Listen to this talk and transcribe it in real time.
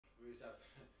we used to have,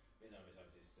 me and I always have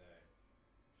this,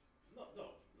 not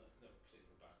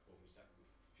particular back and forth, we sat with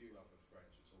a few other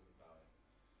friends, we were talking about it.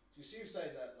 So she was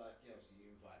saying that, like, you know, so you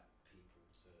invite people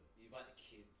you invite the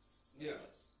kids,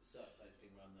 like, circulate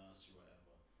thing around nursery,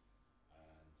 whatever,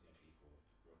 and, you know, people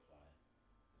reply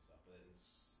and stuff, but then I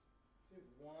think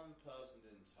one person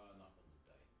didn't turn up on the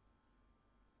day,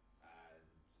 and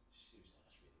she was like,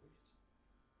 that's really rude.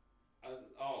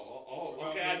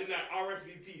 Okay. I did that.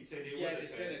 RSVP said they they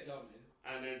said they're coming,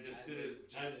 and then just didn't.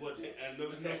 And no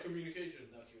communication.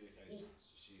 No communication.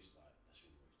 So she was like, "That's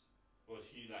really rude." Well,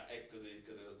 she like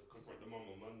gonna confront the mum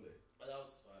on Monday. And I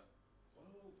was like,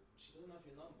 "Well, she doesn't have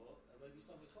your number, and maybe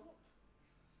something come up."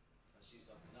 And she's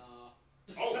like, "Nah."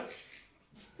 Oh,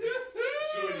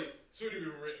 it's already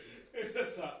been written. It's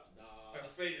just like, nah. Her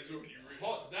fate is already written.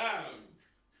 hot damn.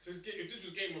 So if this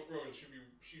was Game of Thrones,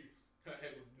 her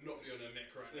head would not be on her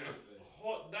neck right now.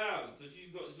 Hot damn. So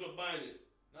she's not buying it.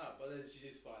 No, but then she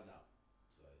did find out.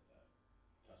 So that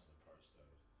person approached her.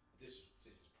 This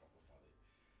is proper funny.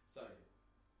 So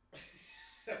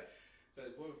so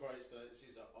the woman approached her.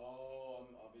 She's like, "Oh,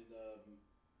 I'm in the."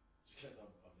 She goes,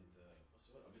 "I'm in the what's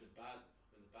the word? I'm in the bad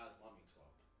mummy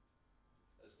club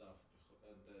and stuff."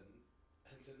 And then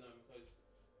goes,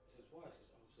 she goes, "Why?" She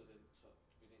goes, "Oh, because we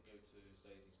didn't go to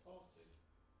Sadie's party."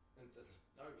 And then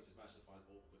Naomi just managed to find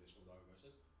awkwardness from Naomi.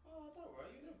 She says, "Oh, don't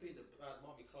worry, you're going to be in the bad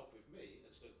mummy club with me."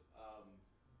 And she goes,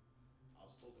 I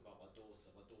was talking about my daughter.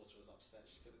 My daughter was upset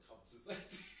she couldn't come to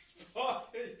Sadie's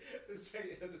party.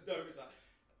 And Naomi's like,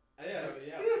 yeah,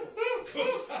 of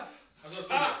course. That's what I was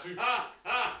talking about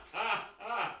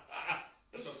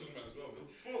That's what I was talking about as well, man.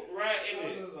 Foot right in I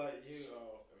was it. just like, you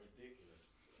are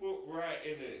ridiculous. Foot right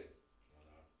in it. I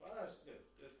know. But that's good.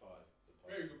 Good party.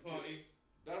 Very good party.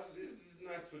 This is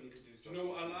nice when you can do stuff. Do you know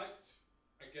what I liked?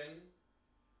 Again,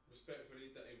 respectfully,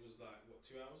 that it was like,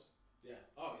 2 hours? Yeah.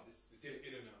 Oh, this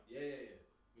in and out. Yeah.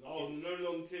 Oh, no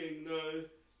long thing, no.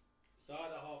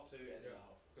 Started at 2:30, ended at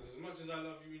 4:30. Because as much as I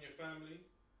love you and your family,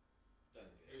 Don't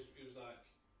it was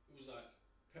like,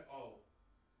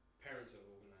 parents have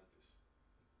organised this.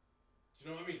 Do you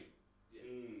know what I mean?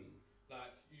 Yeah.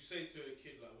 Like, you say to a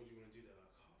kid, like, what do you want to do? They're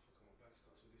like, oh, fuck, I want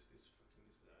bicycle, so this, fucking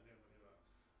this, that, never.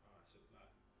 Alright, so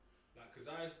like,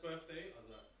 Keziah's birthday, I was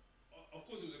like, of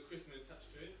course it was a christening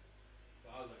attached to it,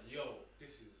 but I was like, yo,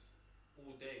 this is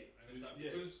all day. And it's like,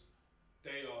 because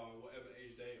they are whatever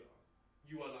age they are,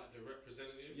 you are like the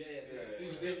representative.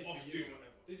 This is they're off doing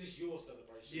whatever. This is your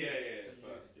celebration.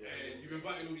 First. And you've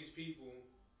invited all these people,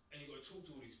 and you've got to talk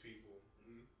to all these people.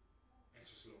 And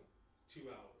it's just long. 2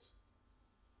 hours.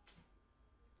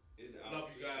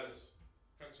 Love you guys.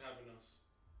 Thanks for having us.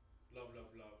 Love.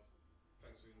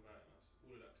 Thanks for inviting us.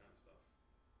 All of that kind of stuff.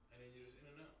 And then you're just in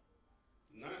and out.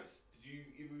 Nice. Did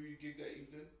you gig that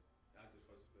evening? I did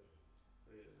first bit.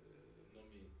 Not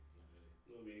me.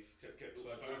 Not me. So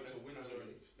I drove to Windsor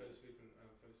and fell asleep in the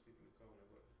car when I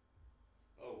got there.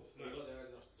 Oh, So you got there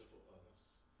enough to support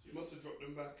us. You must have dropped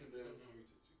them back and then. No, we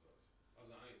took 2 cars. I was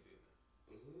like, I ain't doing that.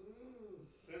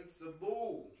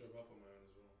 Sensible. Drove up on my own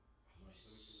as well. Nice.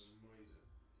 Which was amazing.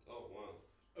 Oh wow.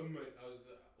 Mate,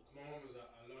 my mum was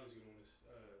like, Alana's going to want to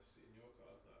sit in your car.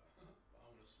 I was like, but I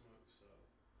want to smoke, so.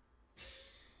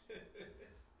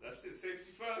 That's it.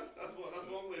 Safety first. That's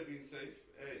one way of being safe.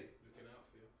 Hey. Looking out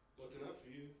for you. Looking out for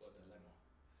you. What dilemma.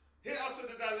 Hit us with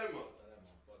the dilemma.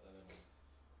 What dilemma.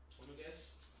 On the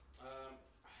guest.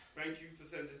 Thank you for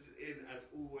sending it in as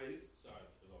always. Sorry,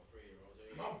 I've got a 3-year-old.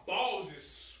 My balls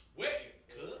is sweating.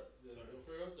 Good. The little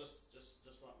 3-year-old, just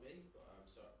like me. But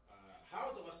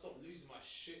how do I stop losing my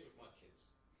shit with my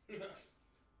kids?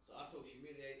 So I feel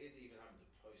humiliated even having to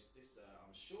post this.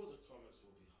 I'm sure the comments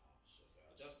will be harsh. Okay,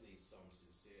 I just need some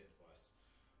sincere advice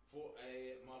for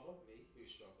a mother, me,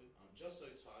 who's struggling. I'm just so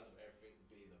tired of everything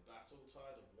being a battle,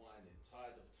 tired of whining,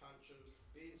 tired of tantrums,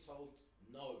 being told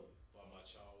no by my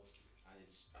child, and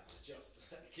I just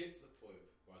get to the point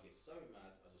where I get so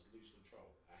mad I just lose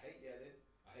control. I hate yelling.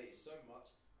 I hate it so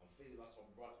much. I'm feeling like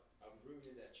I'm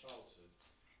ruining their childhood,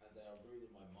 and they are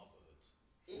ruining my motherhood.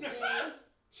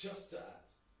 Just to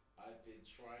add, I've been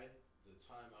trying the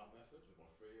timeout method with my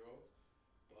 3-year-old,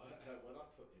 but when I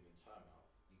put him in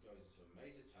timeout, he goes into a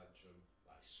major tantrum,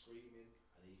 like screaming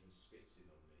and even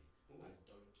spitting on me. Ooh. I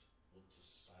don't want to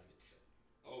spank him.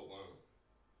 Oh wow.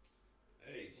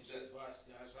 Hey, what's your advice,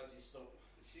 guys? How do you stop?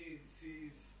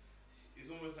 It's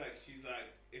almost like she's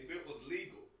like, if it was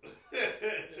legal,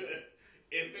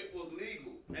 if it was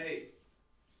legal, hey.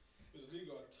 If it was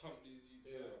legal, I'd tump these youths.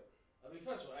 Yeah. I mean,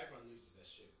 first of all, everyone loses their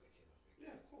shit with their kid, I think.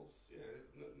 Yeah, of course. Yeah,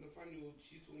 Nathaniel,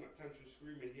 she's talking about tantrum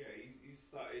screaming. Yeah, he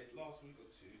started last week or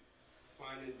two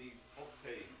finding these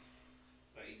octaves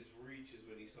that he just reaches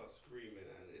when he starts screaming,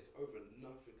 and it's over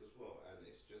nothing as well. And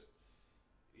it's just,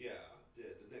 yeah.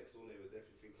 The next door neighbor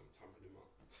definitely thinks I'm thumping him up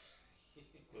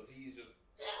because he's just,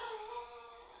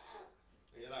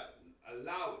 and you're like,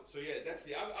 allow it. So yeah,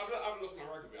 definitely. I've lost my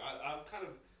rag a bit. I'm kind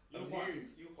of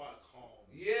immune. You're quite calm.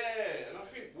 Yeah, and I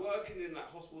think working in like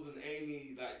hospitals and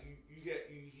A&E, like you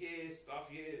hear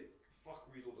stuff, you hear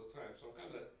fuckeries all the time. So I'm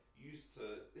kind of used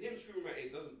to him screaming at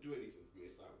it. Doesn't do anything for me.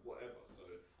 It's like whatever. So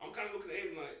I'm kind of looking at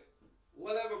him like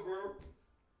whatever, bro.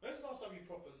 When's the last time you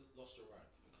properly lost your rag?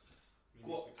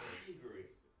 Got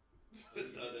angry.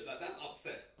 That's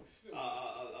upset. Still,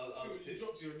 you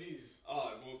dropped to your knees.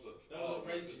 Oh, Mozart. That was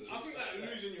outrageous. I think that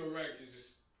losing your rag is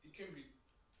just, it can be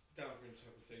down for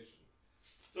interpretation.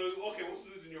 So, okay, what's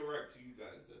losing your rag to you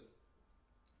guys then?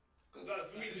 Because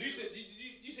for me, you said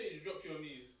you dropped your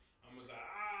knees and was like,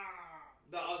 ah.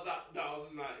 I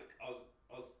was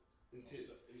in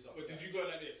tears. But did you go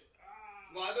like this?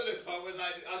 Ah. Well, I don't know if I went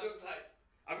like,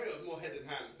 I think it was more head and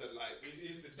hands than like the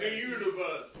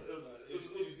universe. It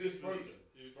was disbelief.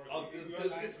 He was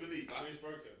Disbelief. He was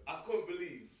broken. I couldn't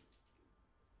believe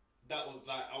that was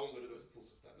like, I wasn't going to go to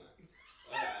Portsmouth that night.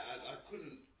 I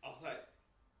couldn't, I was like,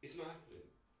 it's not happening.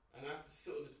 And I have to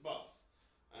sit on this bus.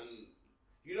 And,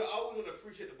 you know, I always want to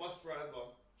appreciate the bus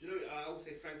driver. Do you know, I always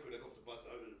say thank you when I got off the bus.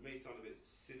 It may sound a bit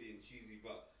silly and cheesy,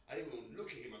 but I didn't even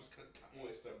look at him. I just kind of tap my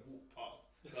waist and walk past.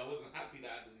 So I wasn't happy that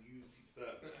I had to use his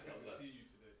service. I was I like, see you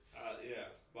today.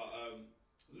 yeah, but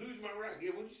lose my rag.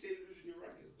 Yeah, what do you say losing your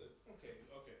rag is then? Okay,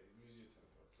 lose your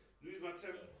temper. Okay. Lose my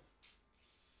temper.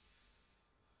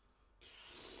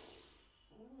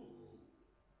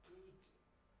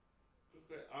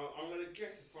 Good. I'm gonna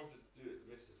guess it's something to do with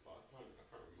the missus, but I can't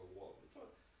remember what.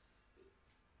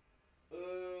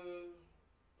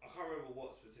 I can't remember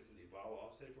what specifically, but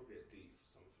I'll say probably a D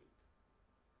for something.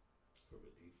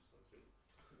 Probably a D for something.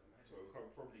 I couldn't imagine. So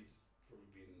probably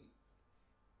been.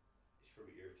 It's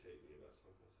probably irritated me about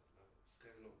something. What's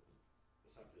going on?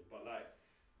 What's happening? But like,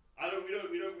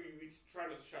 we try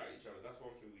not to shout at each other. That's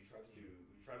one thing we try to do.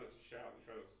 We try not to shout. We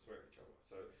try not to swear at each other.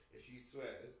 So if she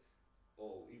swears,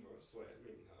 or either I swear,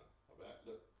 mainly her, I'll be like,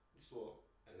 look, you swore,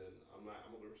 and then I'm like,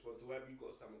 I'm not gonna respond to whatever you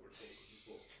got to say. I'm not gonna respond because you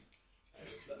swore. And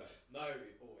she's like, No,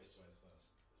 it always swears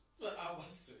first. But I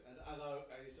must do, and I know,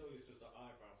 and it's always just an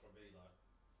eyebrow from me, like,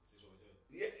 this is what we're doing.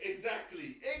 yeah,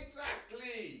 exactly.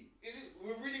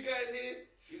 We're really going here.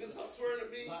 You're gonna start swearing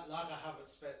at me. Like I haven't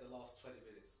spent the last 20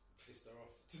 minutes pissed her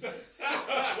off.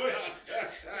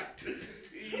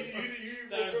 you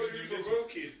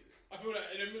provoking. I feel like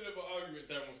in the middle of an argument,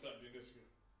 Dan will start doing this.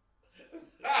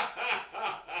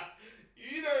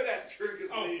 You know that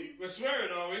triggers me. We're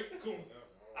swearing, are we? Cool.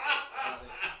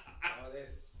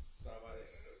 This.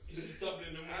 He's just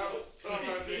doubling them.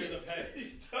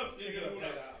 He's doubling them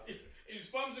out. His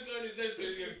thumbs are going, his legs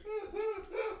going.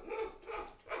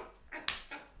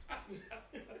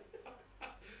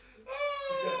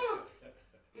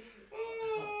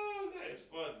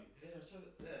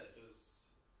 That is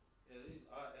funny.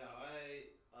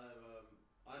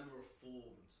 I'm a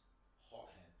reformed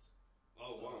hothead.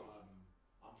 Oh so wow.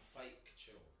 I'm fake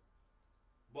chill.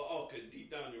 But okay,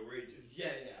 deep down you're raging.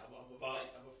 Yeah. I'm a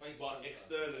fake. But chill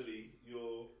externally,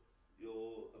 you're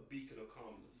a beacon of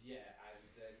calmness. Yeah, and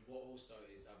then what also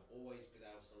is I've always been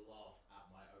able to laugh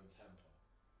at my own temper.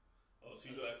 Oh, so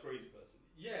you're not a crazy person.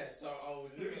 Yeah, so I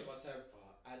would lose my temper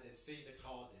and then see the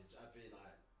carnage. I'd be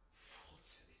like, "What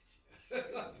an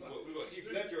idiot!" We got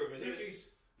Heath Ledger over here.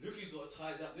 Look who's got to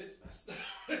tidy up this mess now.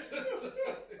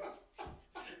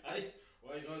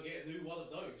 Well, you're gonna get a new one of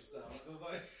those now. I was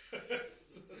like,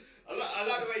 I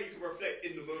like the way you can reflect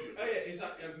in the moment. oh yeah, it's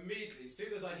like immediately, as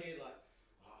soon as I hear like,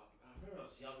 I remember I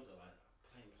was younger, like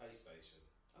playing PlayStation.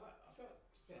 I'm not even playing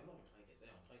against anyone.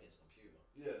 I'm playing against a computer.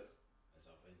 Yeah. And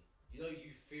something. You know,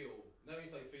 you when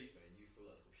you play FIFA, and you feel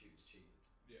like the computer's cheated.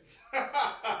 Yeah.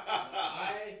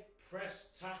 I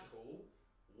press tackle.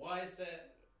 Why is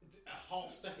there a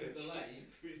half-second delay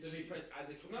to be pressed? And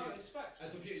the computer, No, it's facts.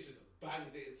 and the computer just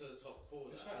banged it into the top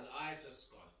corner, and I've just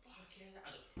gone, fuck it,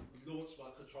 and launched my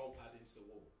control pad into the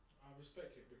wall. I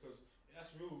respect it because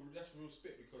that's real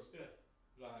spit because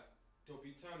like there'll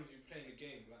be times you playing a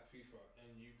game like FIFA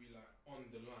and you be like on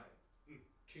the line,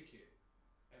 kick it,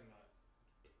 and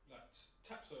like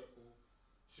tap circle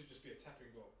should just be a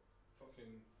tapping goal.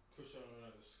 Fucking Cristiano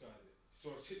Ronaldo skied it.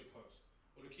 So it's hit the post.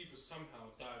 Or the keeper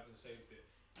somehow dived and saved it.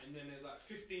 And then there's like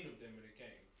 15 of them in a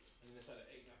game. And then it's like the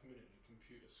 8th minute and the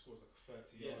computer scores like a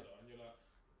 30-yarder. And you're like,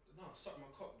 no, suck my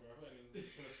cock, bro. And then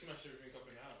it's going to smash everything up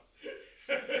in the house.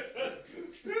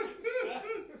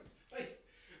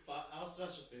 But I'll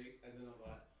smash the thing and then I'm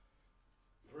like,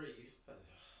 breathe.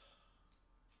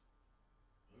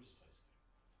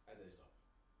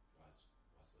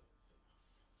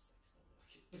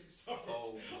 something.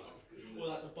 Oh my goodness. Or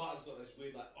like the button's got this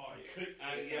weird like click to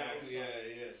it.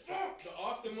 Yeah. Fuck. The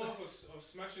aftermath of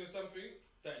smashing something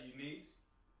that you need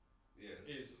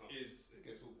is it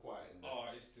gets all quiet in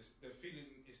there. the feeling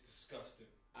is disgusting.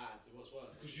 And what's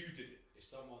worse, Because you did it. if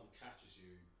someone catches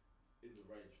you in the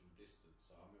range from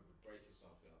distance, so I remember breaking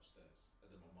something upstairs,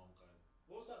 and then my mum going,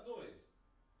 "What was that noise?"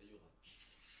 And you're like,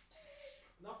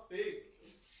 "Nothing."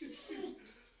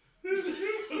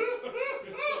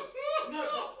 No,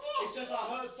 but it's just I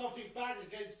heard something bang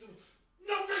against the.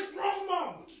 Nothing's wrong,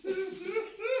 Mum. She's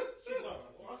like,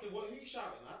 "Okay, what? Who are you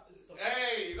shouting at?" Is it the-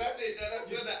 Hey, that's it. That's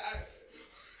the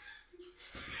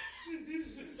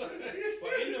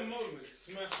But in the moment,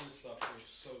 smashing stuff was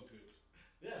so good.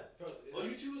 Yeah. Oh,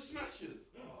 you two were smashers.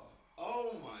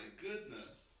 Oh my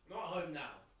goodness. Not at home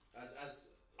now. As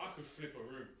I could flip a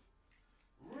room.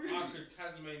 Really? I could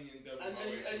Tasmanian devil my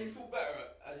way And you through. feel better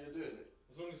as you're doing it.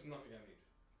 As long as it's nothing I need.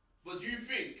 But do you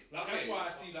think? That's why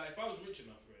I see, like, if I was rich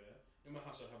enough for it, in my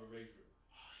house I'd have a rage room.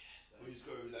 Or you just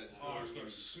go like. Oh, I just go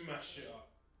smash it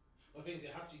up. the thing is,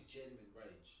 it has to be genuine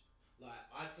rage. Like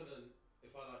I couldn't,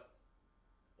 if I like,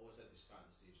 always had this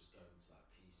fantasy of just going to like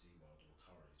PC World or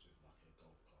Curry's with like a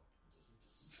golf club and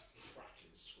just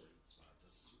cracking screens, man,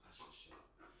 just smash the shit.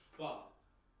 But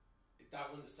that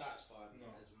wouldn't satisfy me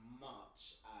as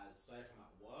much as say if I'm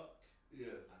at work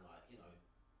and like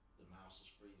the mouse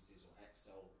just freezes or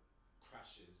Excel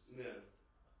crashes. Yeah.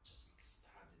 Just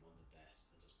standing on the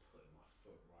desk and just putting my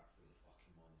foot right through the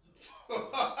fucking monitor.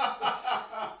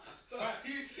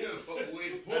 You two have got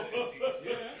weird policies.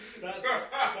 Yeah.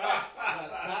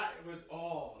 That would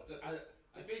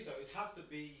I think so. It'd have to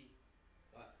be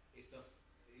like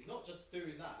it's not just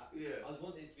doing that. Yeah. I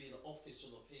want it to be the office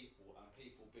full of people and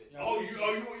people be. Yeah, You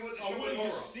want to I show want you to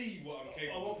horror? see what I'm I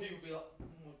capable want of. people to be like, oh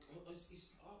my god,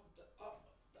 he's up.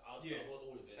 Yeah. I want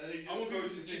all of it. And then you I just want go people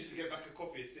to the to kitchen to get back a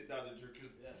coffee and sit down and drink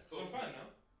it. Yeah. So I'm fine now.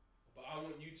 But I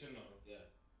want you to know. Yeah.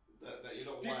 That you're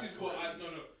not. This is what I no.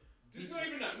 This is not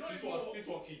even that. Not even This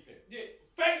one keep it. Yeah.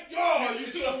 Thank you. You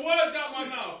took the words out my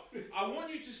mouth. I want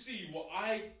you to see what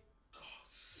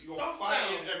You're stuff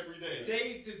fighting down every day.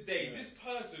 day to day. Yeah. This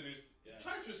person is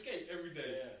trying to escape every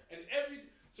day. Yeah. And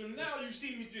so now you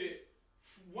see me do it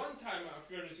one time out of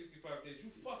 365 days. You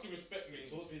fucking respect me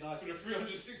Towards me for nicely.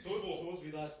 the 364. Towards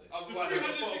me nicely. I'm The like,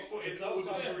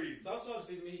 360 Sometimes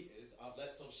in meetings, I've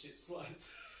let some shit slide.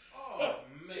 Oh,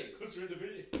 mate. Because we're in the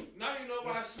meeting. Now you know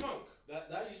why I smoke.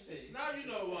 Now you see. Now you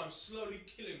know why I'm slowly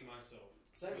killing myself.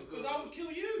 Same with Because I would kill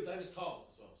you. Same as cars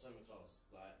as well. Same with cars.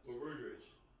 Like road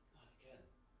rage. again,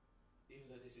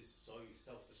 even though this is so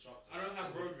self-destructive. I don't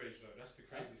have road rage though. That's the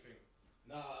crazy thing.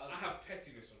 No, I have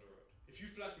pettiness on the road. If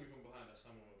you flash me from behind, that's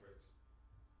time on my brakes.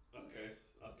 Okay,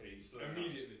 you slow down.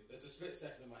 Immediately. There's a split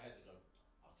second in my head to go.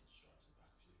 I can just drive to the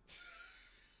back of you.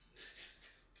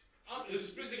 There's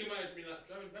a split second in my head being like,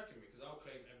 driving back at me because I'll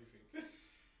claim everything.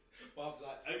 But I'm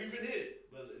like, Have you been hit?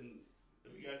 Have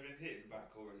you guys been hit in the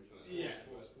back or anything like that? Yeah.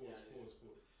 Pause. No, come on.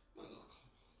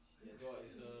 yeah, do I-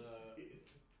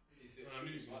 I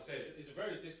knew you was gonna say it. it's a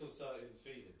very disconcerting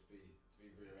feeling to be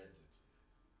rear-ended.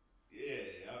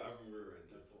 Yeah, I've been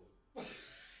rear-ended.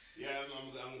 Yeah, I'm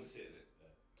gonna sit in it.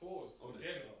 Pause. Oh,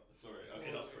 Again. Sorry,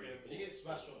 okay, that's great. But you get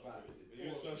smashed from the back.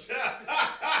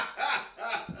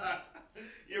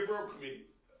 You broke me.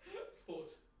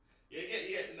 Pause. Yeah,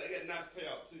 get nice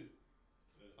payout too.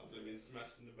 After being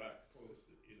smashed in the back, so it's,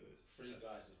 Three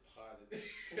guys just piling.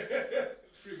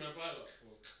 Free my pilot.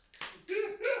 Pause.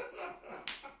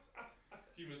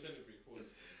 Human centipede. Pause.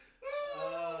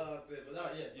 But no,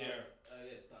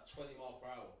 that 20 mile per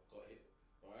hour got hit,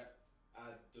 alright?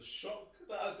 And the shock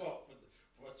that I got from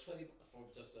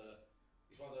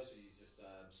it's one of those where you just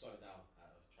slow down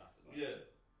out of traffic. Like, yeah.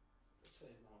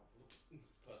 20 mile,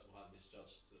 person behind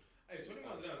misjudged. Hey, 20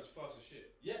 miles an hour is fast as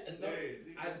shit. Yeah, and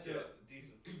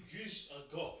Decent. goosh I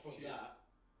got from that,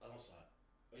 and I was like,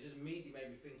 it just immediately made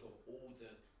me think of all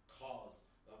the cars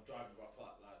that I'm driving like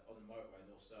on the motorway in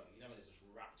North Surrey. You know when it's just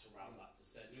wrapped around like the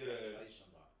central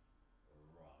reservation, like,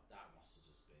 that must have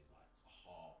just been like a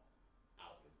heart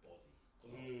out your body.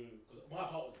 Because my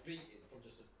heart was beating from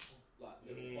just a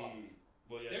little bump.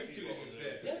 Well, Them collisions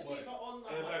there. Yeah, see, not on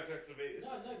like, airbags activated.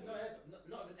 no,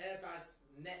 not even airbags,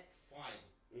 net fine.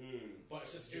 But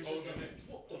it's just, You it hold was my just neck.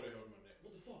 like, what the Hold my neck.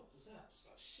 fuck was that?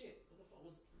 Just like shit. What the fuck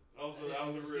was? Out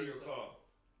the rear of your car.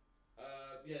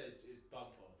 It's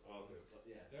bumper. Oh, okay.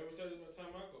 Yeah. Did I ever tell you about the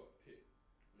time I got hit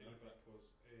in the back? Was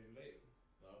in Leighton.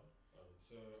 No.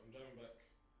 So I'm driving back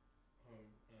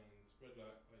home and red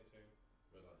light, like you're saying.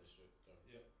 Red light district. Go.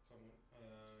 Yep, come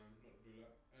on. Not the blue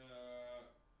light.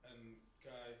 And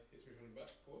guy hits me from the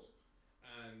back, pause.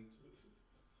 And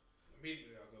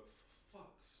immediately I go, for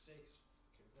fuck's sake,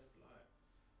 it's a fucking red light.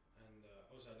 And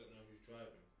obviously I don't know who's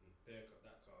driving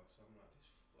that car, so I'm like,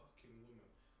 this fucking woman.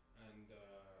 And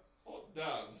hot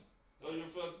damn. On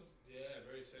your first. yeah,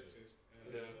 very sexist.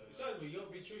 And, Yeah. Exactly, you gotta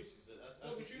be true to yourself. That's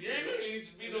Gotta be true to Yeah, yourself. no, you need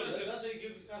to be honest. That's how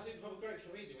you become a great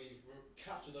comedian when you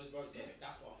capture those moments. Yeah. Like,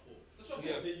 that's what I thought. That's what I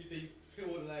Yeah. thought. They peel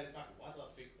the layers back. Why did I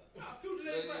think that? I peeled the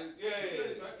layers back. Yeah, I peeled the yeah,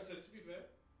 layers yeah. back. I said, to be fair,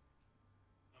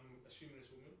 I'm assuming this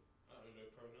woman, I don't know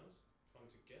their pronouns. If I'm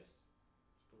to guess,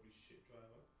 she's probably shit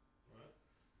driver, right?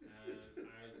 And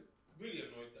I'm really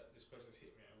annoyed that this person's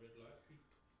hit me at a red light. He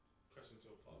crashed into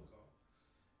a parked car.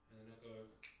 And then I go,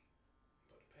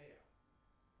 got the payout.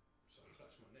 So I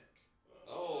clutch my neck.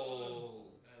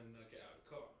 Oh. And I get out of the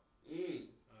car.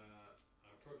 I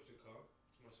approach the car,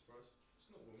 to my surprise. It's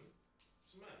not a woman,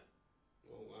 it's a man.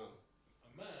 Oh wow.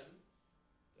 A man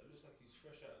that looks like he's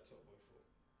fresh out of Top Boy 4.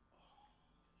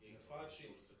 In a a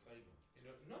 5-seat. to claim them.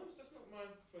 No, that's not my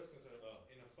first concern. Oh.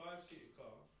 In a 5-seated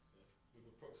car Yeah. with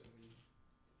approximately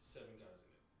 7 guys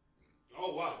in it.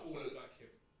 Oh wow. All So, look like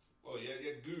him. oh yeah,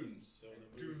 goons. So on the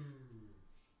move.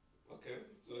 Okay.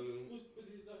 So. Would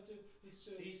you like to?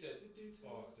 He said, the details?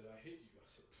 "Oh, did I hit you?" I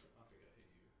said, "I think I hit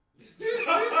you."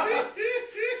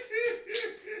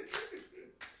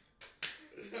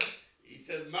 He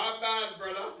said, "My bad,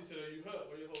 brother." He said, "Are you hurt?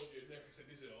 Why are you holding your neck?" I said,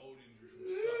 "This is an old injury from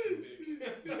sucking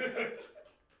dick."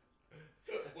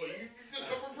 Well, you just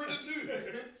come from prison too.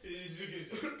 This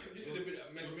is the bit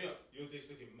that messed me up. Your dick's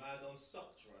looking mad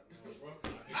unsucked right now, bro.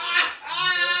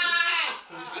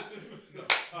 No.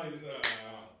 Oh, he's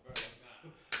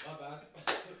my bad.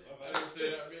 I didn't say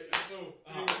that bit. That's all.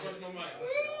 It didn't cross my mind.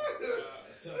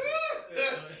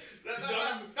 That's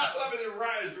what I'm in the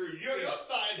writer's room. You're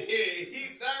starting here.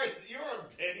 You're on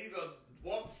 10, he's on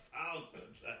 1,000.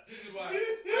 This is why.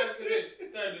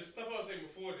 The stuff I was saying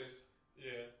before this,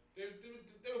 yeah, they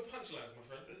were punchlines, my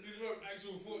friend. These weren't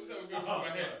actual thoughts that were going through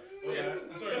my head. Yeah,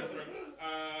 sorry, my friend.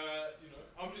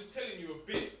 I'm just telling you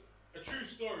a true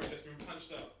story that's been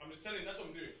punched up. I'm just telling you, that's what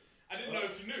I'm doing. I didn't know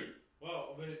if you knew.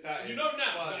 Well, I mean, You know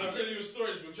now that I'm telling you a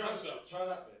story that's been punched up. Try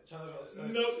that bit. Try that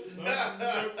bit. No.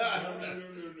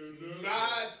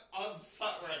 Mad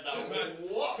unsucked right now. Man.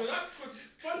 What? Because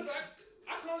fun fact,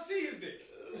 I can't see his dick,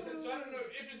 so I don't know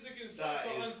if his dick is sucked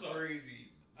or That is unsucked. crazy.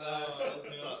 You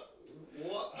know.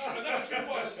 What? Another true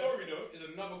part of the story though is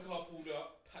another car pulled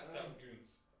up, packed out goons.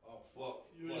 Oh, What?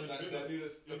 You That do dude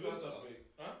is the first one. something.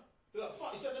 Huh? They're like,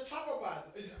 fuck, he said the Taro band.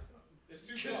 It's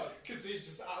 2 cars. Because he's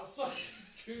just outside.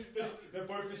 They're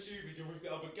both assuming you're with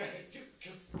the other gang.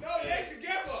 No, they're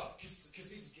together. Because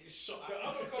he just gets shot The at.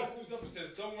 other car pulls up and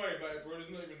says, "Don't worry about it, bro.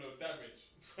 There's not even no damage."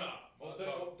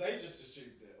 They just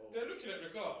assumed it. Or They're looking at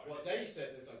the car. what they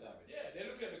said, there's no damage. Yeah, they're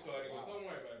looking at the car and he goes, Wow. "Don't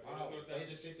worry about it, bro. Wow, There's no they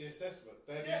damage." just did the assessment.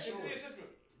 They're Yeah, the they did the insurance.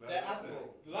 assessment. They're admiral.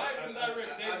 Live and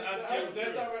direct.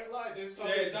 They're direct line.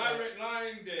 They're direct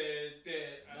line.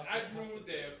 They're admiral.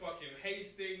 They're fucking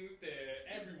Hastings. They're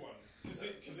everyone.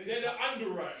 They're the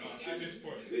underwriter at this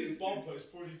point. His bumper is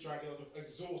fully dragging on the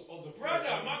exhaust on the Brother,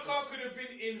 my car could have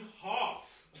been in half.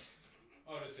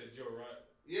 I would have said, "You're right."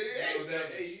 Yeah, No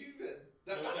damage.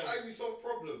 that's No how you solve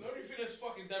problems. The only thing that's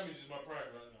fucking damaged is my pride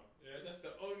right now. Yeah, that's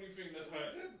the only thing that's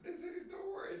hurt. They said, "Don't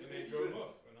worry." And they drove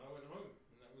off, and I went home,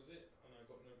 and that was it. And I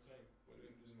got no claim, but I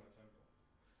didn't lose my temper.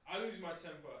 I lose my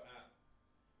temper at.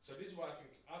 So this is why I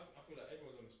feel like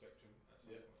everyone's on the spectrum at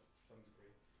some point, to some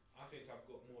degree. I think I've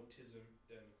got more autism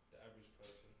than the average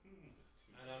person,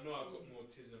 and I know I've got more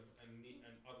autism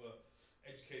and other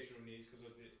educational needs because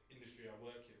of the industry I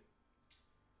work in.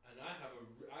 And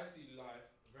I see life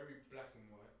very black and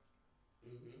white,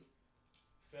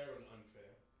 fair and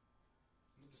unfair.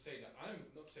 Not to say that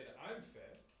I'm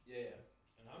fair. Yeah.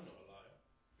 And I'm not a liar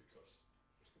because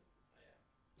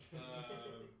I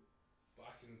am.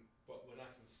 But when I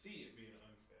can see it being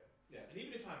unfair, Yeah. and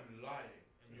even if I'm lying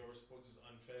and your response is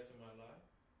unfair to my lie,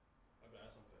 I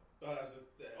bet that's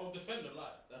unfair. I'll defend the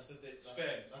lie. That's It's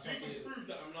fair. That's So you can prove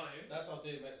that I'm lying. That's how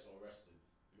DMX got arrested.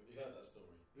 You heard that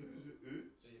story?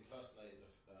 Who? So he impersonated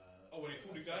When he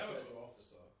pulled the guy a over. federal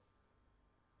officer.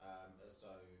 And so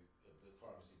the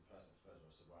crime was impersonating a federal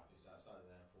officer. What happened? He was outside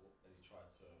the airport and he tried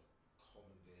to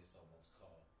commandeer someone's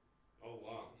car. Oh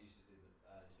wow. He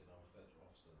said, "I'm a federal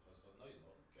officer." The person said, "No, you're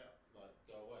not.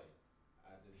 Go away."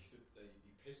 And then he said,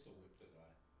 he pistol whipped the guy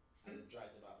and then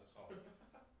dragged him out the car.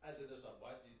 And then there's like,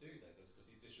 "Why did you do that?" Because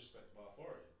he disrespected my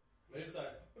authority. And he's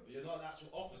like, "But you're not an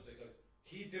actual officer." Because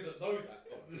he didn't know that.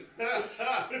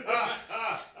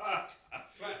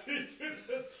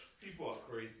 People are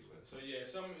crazy, man. So yeah,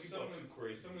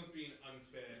 crazy. someone's being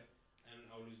unfair, and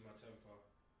I'll lose my temper.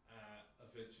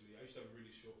 Eventually, I used to have a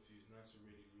really short fuse. Now it's a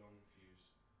really long fuse,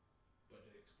 but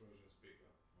the explosion's bigger.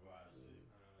 Right, I see.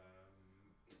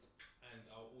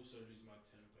 also lose my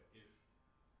temper if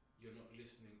you're not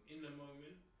listening in the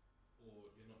moment, or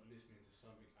you're not listening to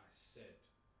something I said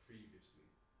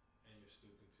previously, and you're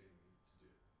still continuing to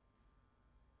do it.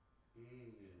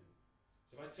 Mm.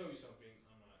 So if I tell you something,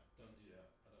 I'm like, don't do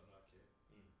that, I don't like it,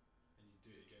 Mm. and you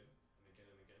do it again and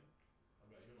again and again, I'm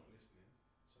like, you're not listening,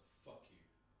 so fuck you,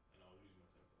 and I'll lose my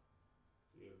temper.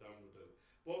 You're done with them.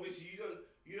 But obviously you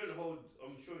don't hold,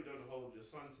 I'm sure you don't hold your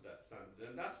son to that standard.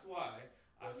 And that's why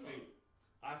I think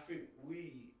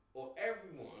we, or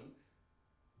everyone,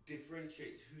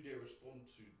 differentiates who they respond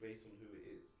to based on who it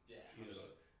is. Yeah, You know,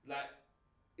 absolutely. like,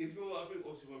 if you're, I think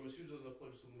obviously when Masood's on the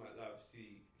pod talking about life,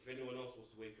 see, if anyone else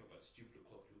wants to wake up at stupid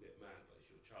o'clock, you'll get mad, but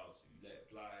it's your child, so you let it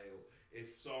fly. Or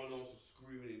if someone else was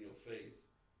screaming in your face,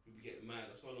 you'll be getting mad.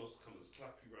 If someone else come and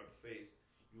slap you around the face,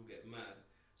 you'll get mad.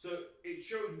 So it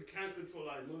shows we can control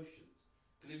our emotions.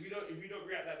 Because if you don't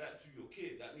react like that to your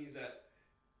kid, that means that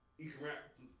you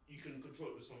can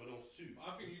control it with someone else too.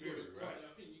 I think in theory, right?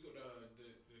 I think you got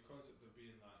the concept of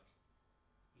being like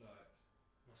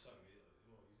my son.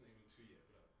 Well, he's not even 2 yet,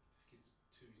 but this kid's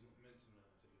 2. He's not meant to know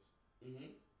how to listen.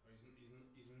 Mhm. Or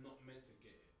he's not meant to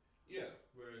get it. Yeah.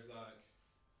 Whereas like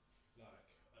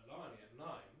Alani at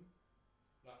 9,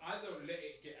 like I don't let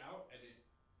it get out, and it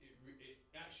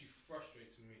actually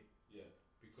frustrates me. Yeah.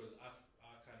 Because I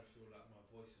kind of feel like my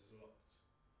voice is locked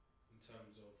in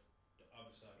terms of the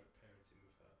other side of parenting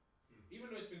with her. Mm. Even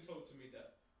though it's been told to me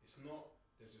that it's not,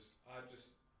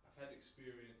 I've had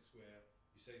experience where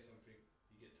you say something,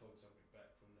 you get told something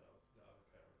back from the other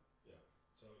parent. Yeah.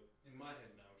 So in my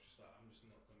head now, it's just like I'm just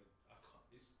not gonna. I can't.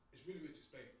 It's really weird to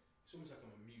explain. It's almost like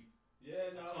I'm a mute.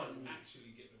 Yeah, no. I can't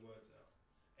actually get the words out.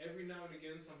 Every now and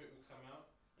again, something will come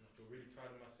out, and I feel really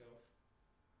proud of myself.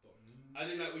 But I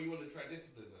think like when you want to try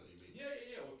discipline, that you mean?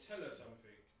 yeah, or tell her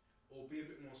something, or be a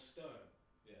bit more stern.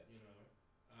 Yeah. You know.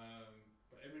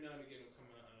 But every now and again it'll come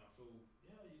out, and I feel,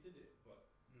 yeah, you did it. But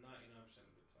 99%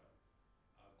 of the time,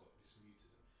 I've got this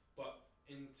mutism. But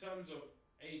in terms of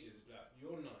ages, like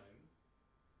you're 9,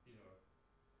 you know,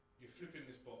 you're flipping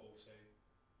this bottle, say,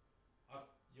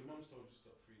 your mum's told you to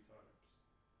stop 3 times.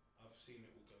 I've seen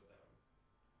it all go down.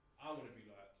 I want to be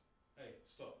like, hey,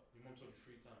 stop. Your mum told you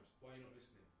 3 times. Why are you not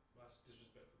listening? That's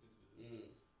disrespectful. Mm.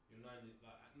 You're 9,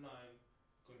 like at 9,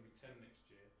 going to be 10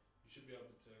 next year. You should be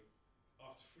able to,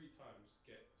 after 3 times,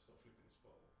 stop flipping this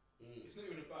bottle. Mm. It's not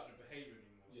even about the behaviour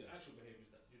anymore. Yeah. The actual behaviour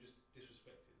is that you're just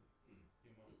disrespecting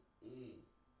your mum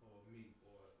or me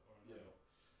or another.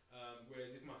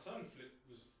 Whereas if my son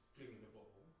was flinging the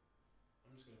bottle,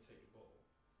 I'm just going to take the bottle.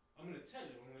 I'm going to tell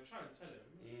him. I'm going to try and tell him,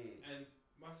 and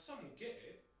my son will get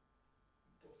it.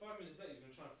 But 5 minutes later, he's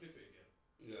going to try and flip it again.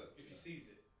 Yeah. If he sees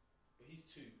it, but he's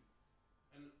 2,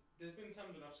 and there's been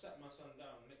times when I've sat my son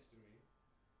down next to me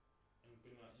and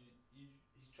been like, he's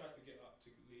tried to get up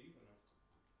to leave, and I've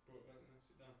brought him back and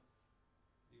sit down.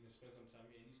 You're gonna spend some time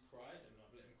here, and he's cried, and I've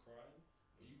let him cry.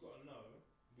 But you gotta know,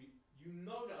 you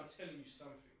know that I'm telling you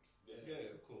something.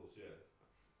 Yeah, of course, yeah.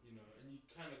 You know, and you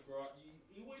kind of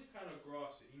he always kind of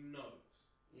grasps it. He knows.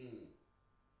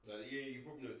 Like, yeah, you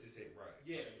probably know this ain't right.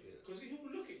 Yeah, because he will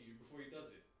look at you before he does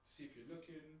it to see if you're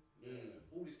looking.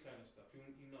 All this kind of stuff.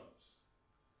 He knows.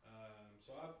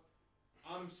 So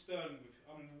I'm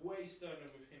way sterner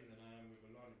with him than I am with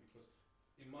Alani, because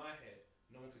in my head,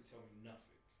 no one can tell me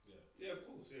nothing. Yeah. Yeah, of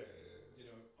course. Yeah. You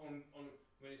know, on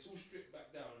when it's all stripped back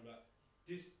down, like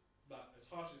this, like as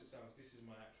harsh as it sounds, this is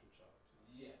my actual child.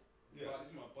 Yeah. Like,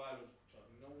 this is my biological child.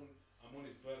 No one, I'm on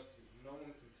his birth certificate. No one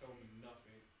can tell me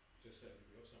nothing to a certain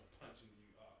degree. Obviously, I'm punching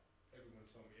you up. Everyone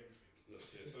tell me everything. Look,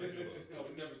 yeah, social, I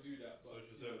would never do that. But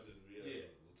social services, yeah.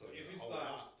 Will tell If you it's a whole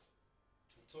like, lot.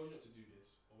 I told you not to do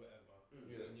this or whatever,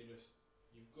 Yeah. and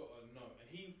you've got to know. And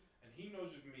he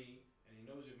knows with me, and he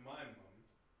knows with my mum.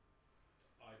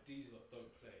 These lot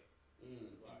don't play.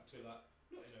 Right. To like,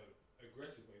 not in an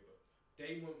aggressive way, but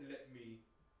they won't let me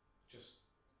just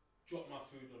drop my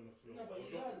food on the floor. No, but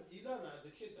you learn that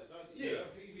as a kid, though, don't you? Yeah.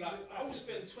 If you Like, I will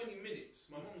spend 20 minutes.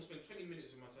 My mum will spend 20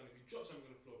 minutes with my son. If you drop something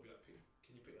on the floor, I'll be like,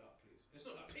 can you pick it up, please? And it's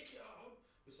not like, pick it up.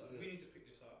 It's like, we need to pick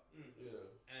this up. Yeah.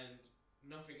 And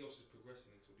nothing else is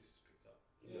progressing until this is picked up.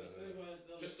 Yeah.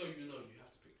 So just so you know, you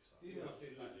have to pick this up. Even I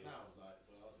feel like now, like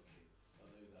when I was a kid, I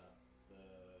know that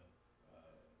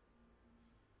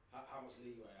how much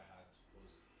leeway I had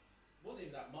wasn't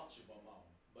even that much with my mum,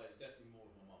 but it's definitely more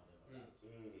with my mum than my dad.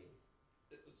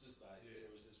 It was just like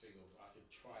it was this thing of I could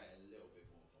try a little bit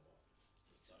more with my mum.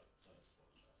 Just don't bother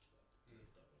trying that. Just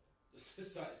don't bother. Just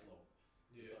say it's long.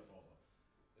 Just don't bother.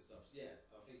 And stuff. Yeah,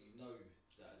 I think you know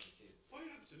that as a kid. Oh,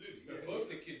 yeah, absolutely. But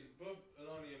both the kids, both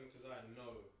Alani and because I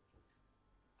know,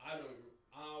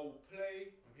 I'll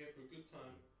play. I'm here for a good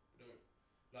time.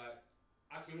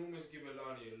 I can almost give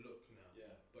Alani a look now.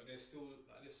 Yeah. But there's still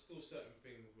certain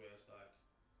things where it's like,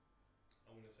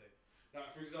 I want to say,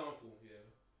 like for example, yeah,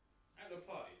 at the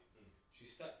party, she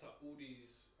stacked up all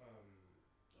these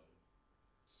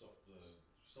soft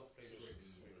play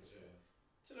bricks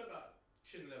till about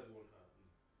chin level on her.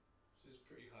 So it's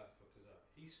pretty high for Kazak.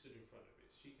 He stood in front of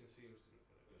it. She can see him stood in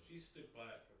front of it. She stood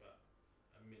by it for about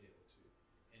a minute or two,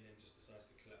 and then just decides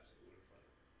to collapse it all in front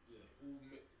of him. Yeah. All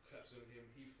collapses on him.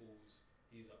 He falls.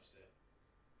 He's upset.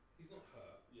 He's not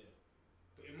hurt. Yeah.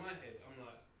 But in my head, I'm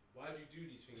like, why do you do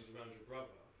these things around your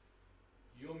brother?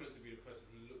 You're meant to be the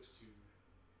person he looks to.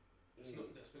 That's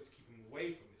not that's meant to keep him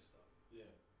away from this stuff.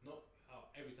 Yeah. Not how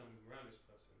every time I'm around this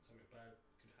person, something bad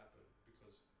could happen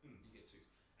because you get too.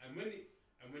 And when he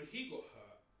got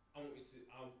hurt, I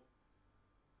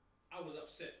was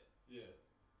upset. Yeah.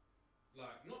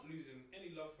 Like not losing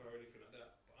any love for her or anything like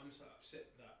that, but I'm so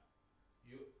upset that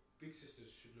your big sisters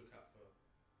should look out for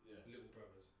little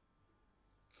brothers,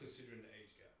 considering the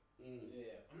age gap.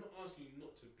 Yeah. I'm not asking you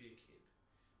not to be a kid,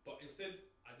 but instead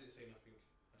I didn't say nothing.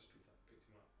 I just picked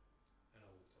him up, and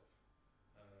I walked off.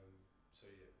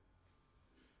 So yeah.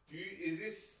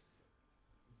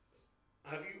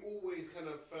 Have you always kind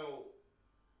of felt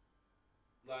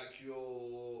like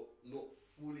you're not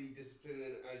fully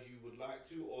disciplining as you would like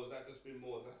to, or has that just been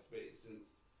more exacerbated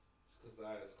since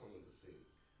Keziah's come on the scene?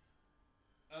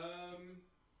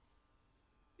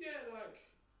 Yeah, like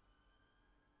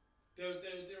there are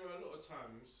a lot of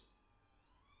times,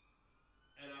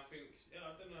 and I think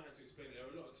I don't know how to explain it. There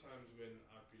are a lot of times when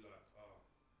I'd be like,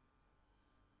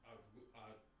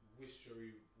 I wish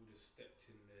Sherry would have stepped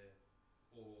in there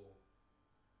or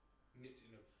nipped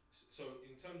in. So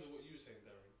in terms of what you were saying,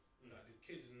 Darren, like the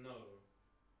kids know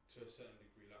to a certain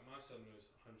degree. Like my son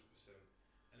knows 100%,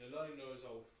 and Alani knows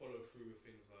I'll follow through with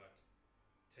things like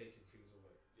taking things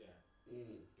away. Yeah.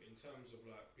 But in terms of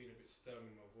like being a bit stern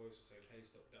with my voice or saying, "Hey,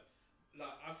 stop that,"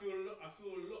 like I feel a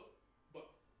lot.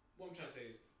 But what I'm trying to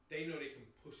say is, they know they can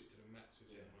push it to the max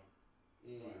with their mum.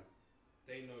 Right.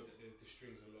 They know that the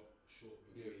strings are a lot short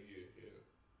with me. Yeah.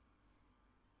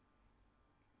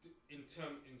 In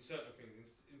certain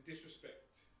things, in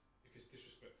disrespect, if it's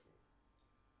disrespectful,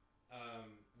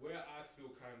 where I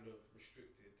feel kind of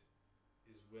restricted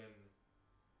is when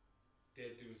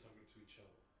they're doing something to each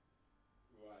other.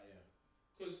 Right. Yeah.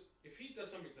 Because if he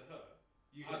does something to her,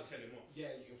 I'd tell him off.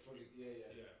 Yeah, you can fully. Yeah.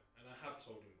 And I have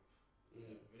told him off.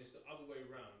 When it's the other way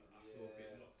around, I feel a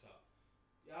bit locked up.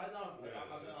 Yeah, I know. Yeah,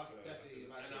 I can definitely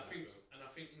imagine. And I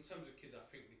think in terms of kids, I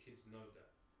think the kids know that.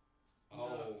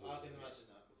 I can imagine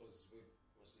that because with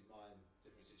obviously mine,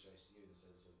 different situation to you in the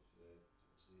sense of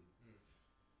obviously.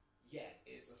 Yeah,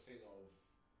 it's a thing of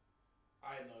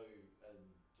I know, and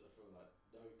I feel like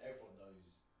everyone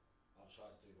knows. I'll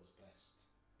try to do what's best.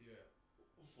 Yeah.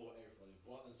 For everyone,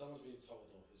 and someone's being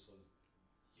told off, is because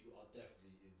you are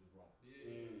definitely in the wrong.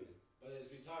 Yeah. But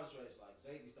there's been times where it's like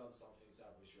Zadie's done something,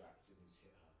 Savage reacted, he's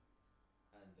hit her,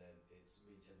 and then it's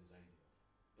me telling Zadie off.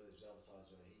 But there's other times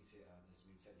where he's hit her and it's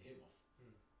me telling him off.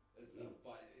 But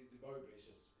in the moment,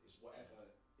 it's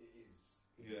whatever it is.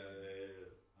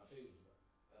 Yeah. I think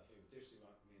differently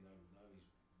like me and Naomi's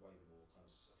way more kind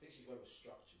of. I think she's way more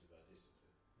structured with her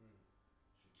discipline.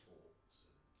 She talks,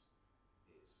 and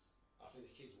it's. I think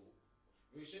the kids will.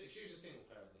 If she was a single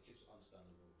parent, the kids will understand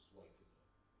the rules way quicker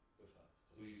with her.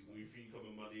 We think you come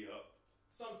and muddy it up.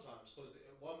 Sometimes, because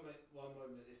one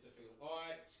moment it's the thing of,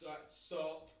 alright,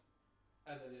 stop,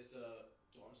 and then it's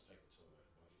I'm just taking the toy away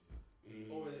from both of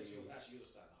you. Or it's actually you're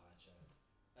just sat in the high chair.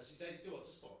 And she said, do it,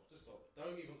 just stop.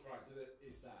 Don't even cry,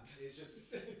 it's that. It's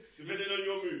just... Depending on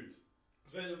your mood.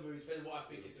 Depending on what I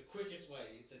think is the quickest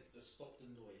way to stop the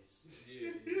noise.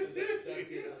 Yeah. That's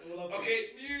it, that's all I'm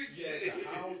Okay, mute! Yeah, so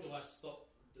how do I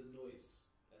stop the noise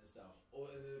and stuff?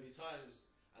 And there'll be times,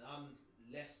 and I'm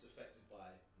less affected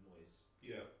by noise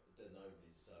than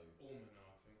Naomi, so... All men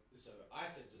are, I think. So I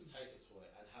could just take a toy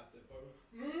and have them both...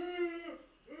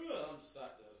 I'm just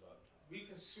sat there, it's like... We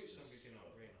can switch something in our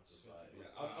brain. Just like,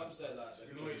 I'm saying that...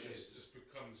 The noise just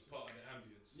becomes part of the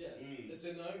ambience. Yeah. And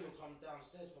so Naomi will come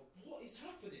downstairs, but what is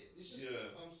happening? It's just...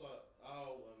 I'm just like,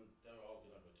 they're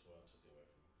arguing over a toy, I took it away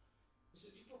from him. I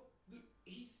said, look,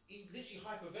 he's literally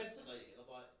hyperventilating. I'm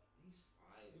like, he's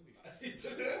fine. He'll be fine. He's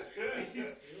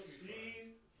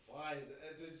fine.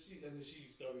 And then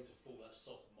she's going to full that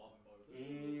soft mum mode.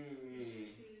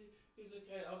 It's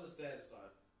okay. I'm just there, it's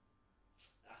like,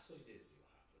 that's what you did see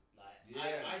what happened.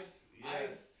 Like,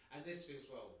 and this thing as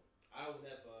well, I will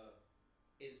never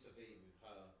intervene with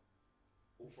her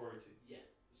authority. Yeah.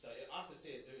 So if I can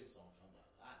see her doing something, I'm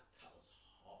like, that was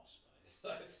harsh, man.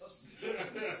 Like, Sucks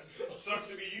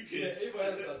to be you kids. kids. Yeah,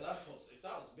 if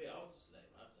that was me, I would just let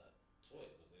him have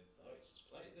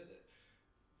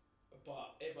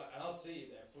but and I'll see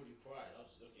it there fully crying. I'll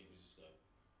just look at him and just go,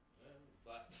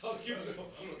 like, I'll give him.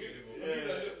 I'm not getting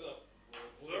involved.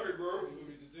 Sorry, bro. What do you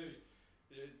want me to do?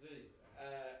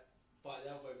 But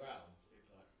the other way round, it'd be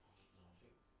like, no, I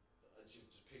think, and she'll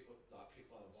just pick one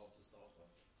of the ones and stuff. Like,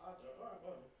 I don't know, alright,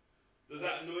 well. Does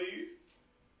that annoy you?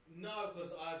 No,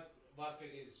 because my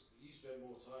thing is, you spend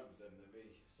more time with them than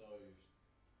me, so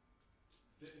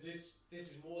this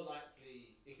is more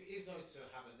likely, if it is going to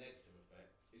have a negative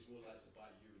effect, it's more likely to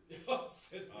bite you in the arse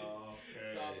than me. Okay.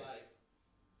 So I'm like,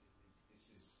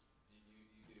 this is,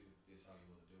 you do this how you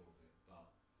want to deal with it,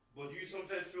 But do you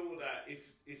sometimes feel that if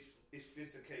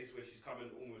it's a case where she's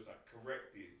coming almost like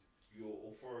corrected your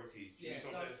authority, do you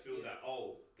sometimes feel that,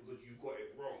 because you got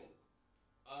it wrong?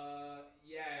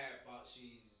 Yeah, but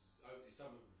she's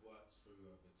some of it worked through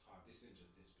over time. This isn't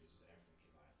just this bitch, it's everything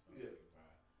in life. Yeah.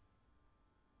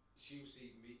 She'll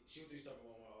see me. She'll do something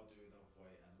one way, I'll do it another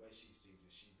way, and when she sees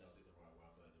it, she does it the right way,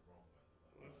 I'll do it the wrong way.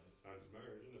 Well, that sounds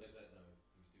marriage, isn't it? There's like, no,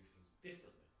 we do things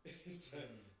differently. It's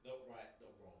not right,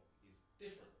 not wrong. It's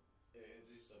different.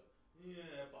 It's just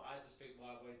yeah, but I just think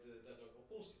my ways to go. Of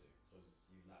course you do, because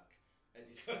you lack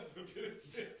any kind of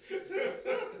ability to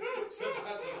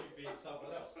imagine you being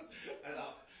someone else. And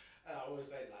I always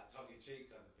say like tongue in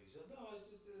cheek kind of thing. She's like, no, it's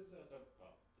just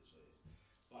well, this is what it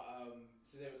is. But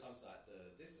so then it comes to like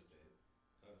the discipline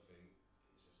kind of thing.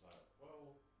 It's just like,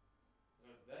 well,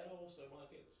 they're also my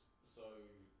kids, so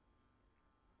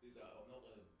it's like I'm not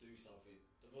going to do something.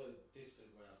 The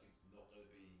discipline where I think it's not going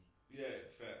to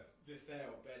be fair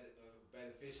or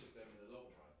beneficial for them in the long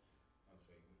run, kind of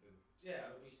thing. Then, yeah,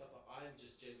 it'll be stuff like I'm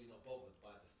just genuinely not bothered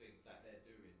by the thing that they're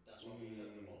doing. That's why I'm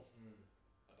telling them off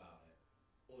about it.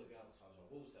 Or there'll be other times where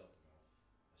I will tell them off,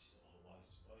 and she's like, "Oh,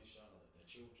 why are you showing like they're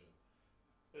children?"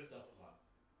 And stuff was like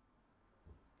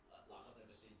I've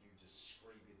never seen you just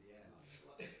scream in the air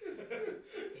like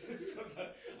so,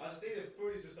 like I've seen it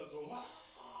fully just like go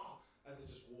and then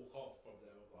just walk off from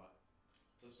there. I'm like,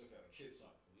 just look at the kids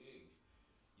like, you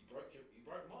broke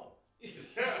mom. You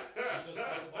just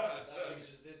broke mom. That's what you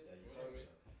just did there. You broke me.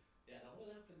 Yeah, like,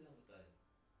 what happened the other day?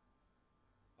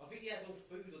 I think he had all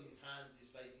food on his hands,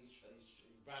 his face, and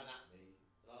he ran at me,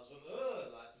 and I was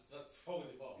like, just hold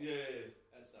him off. Yeah.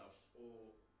 And stuff.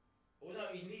 Or no,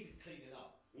 he needed cleaning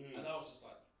up, and I was just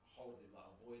like holding him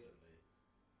like avoidantly.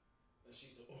 And she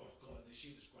said, "Oh God!" And then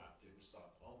she just grabbed him and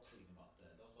started, "I'll clean him up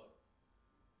then." And I was like,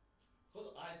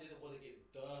 because I didn't want to get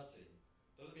dirty,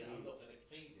 doesn't mean I'm not going to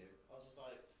clean him. I was just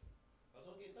like, I was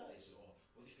not getting dirty. She said, "Oh,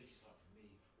 what do you think it's like for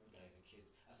me all day with the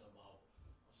kids as a mum?"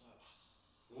 I was like,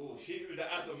 "Oh, she did that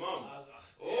as a mum."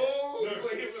 You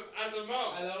got hit with as a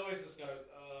mum. And I always just go,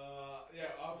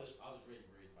 yeah. I was really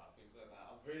rude about things like that.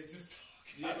 I'm really just.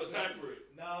 You got time for it.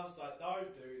 No, I was like,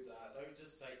 don't do that. Don't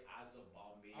just say as a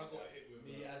mum. I got hit with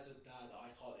me as a dad.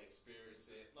 I can't experience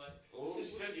it. Like, she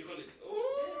said you can't.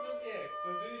 Yeah,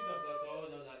 because doing stuff like, oh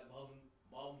no, like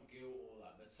mum guilt or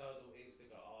like maternal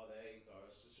instinct. Like, oh, there you go.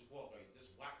 It's just what? You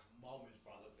just whacked mum in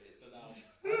front of it. So now,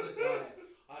 as a guy,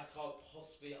 I can't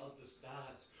possibly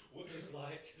understand what it's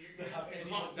like to have any.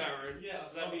 Can't, Darren.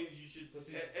 Yeah, so that means you should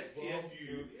STF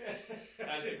you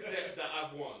and accept that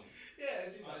I've won. Yeah,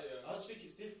 she's like, I just think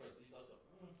it's different. He's like,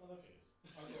 I don't think it's.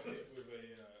 I got hit with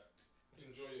a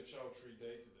enjoy your child-free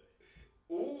day today.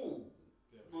 Ooh.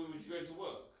 Yeah. Well, was you going to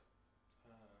work?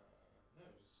 No,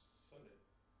 it was Sunday.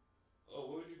 Oh,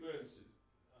 where was you going to?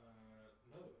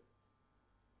 Nowhere.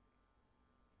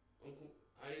 Uncle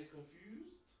Annie's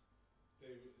confused?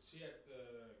 She had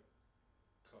the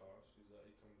car. She was like,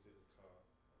 "You coming to the car?"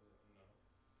 I was like, "No."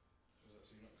 She was like,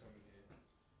 "So you're not coming here?"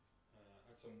 I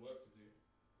had some work to do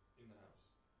in the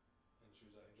house, and she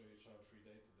was like, "Enjoy your child-free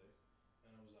day today,"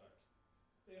 and I was like,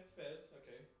 "Yeah, fairs,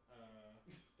 okay."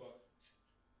 But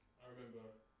I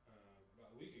remember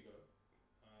about a week ago,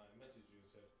 I messaged you and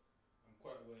said, "I'm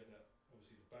quite aware that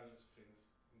obviously the balance of things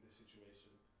in this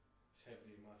situation is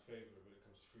heavily in my favour when it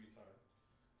comes to free time.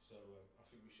 So I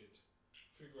think we should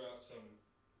figure out some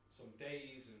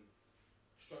days and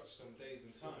structure some days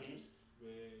and times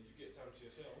where you get time to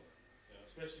yourself,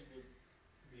 especially with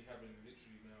me having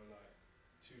literally now like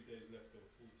 2 days left of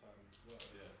full-time work.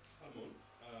 Yeah, I'm on.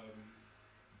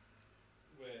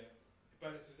 Where it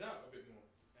balances out a bit more.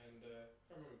 And if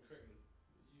I remember correctly,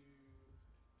 you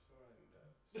kind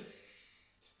of.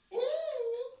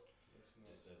 Ooh!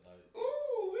 Just said no.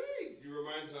 Ooh, wait! You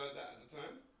remind her that at the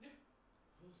time? Yeah.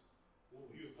 Of course. Oh,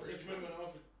 you I said, do you remember when I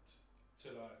offered to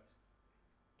like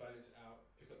balance it out,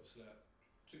 pick up the slack,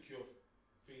 took your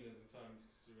feelings and time into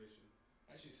consideration?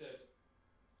 Actually said,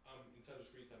 in terms of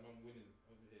free time, I'm winning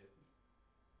over here.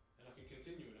 And I can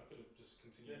continue, and I could have just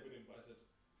continued winning, but I said,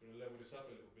 I'm going to level this up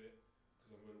a little bit,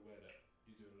 because I'm well aware that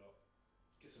you do a lot,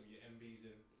 get some of your MBs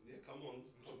in. Yeah, come on.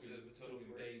 I'm talking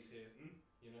days here. Mm.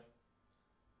 You know,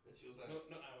 And she was like,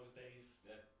 not hours, days.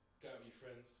 Yeah. Go out with your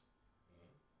friends,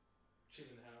 chill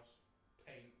in the house,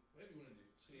 paint, whatever you want to do.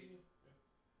 Sleep.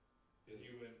 yeah.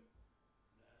 You went.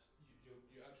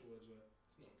 Your actual words were,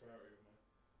 it's not a priority of mine.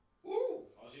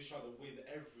 Woo! I was just trying to win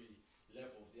every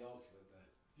level of the argument there.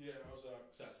 Yeah, I was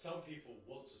like. So some people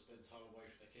want to spend time away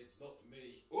from their kids, not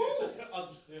me. Woo!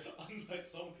 Unlike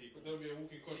some people. But don't be a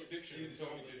walking contradiction. In If this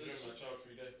somebody to enjoy my conversation. child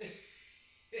free day.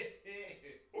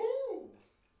 Woo!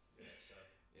 Yeah, so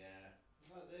yeah,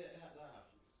 that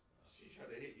happens. She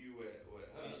tried to hit you where it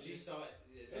hurt. She started.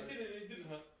 Yeah, It didn't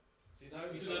hurt. See,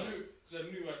 Naomi Because I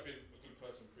knew I'd been a good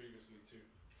person previously too.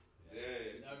 Yeah,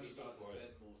 Yeah, Naomi good started to point.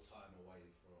 spend more time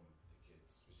away from the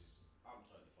kids, which is I'm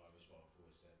totally fine with what I've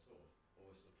always said, or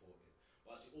always supported.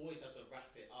 But she always has to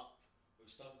wrap it up with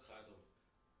some kind of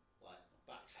like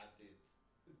backhanded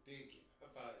dig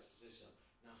about its position.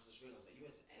 Now I just realised that you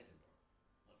went to Edinburgh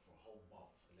like for a whole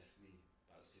month and left me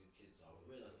back to the kids. So I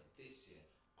realised that this year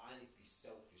I need to be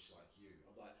selfish like you.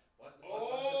 I'm like, why do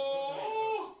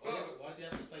you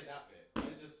have to say that bit? Why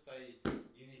don't you just say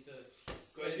you need to?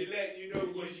 Because she let you know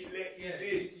what she let you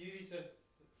do. You need to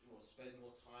spend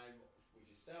more time with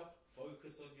yourself,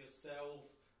 focus on yourself,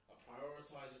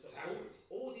 prioritise yourself.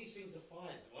 All these things are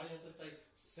fine. Why do you have to say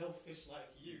selfish like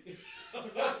you?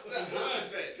 That's the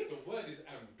aspect. The word is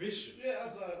ambitious. Yeah, I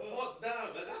was like, oh. Hot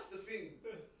damn, and that's the thing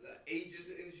that agents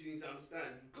and industry need to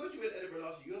understand. Because you went to Edinburgh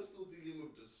last year, you're still dealing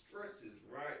with the stresses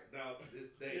right now to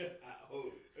this day at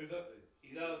home. Exactly.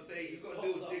 You know what I'm saying? You've got to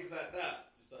deal with things like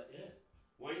that. Just like, yeah.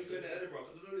 Why are you going to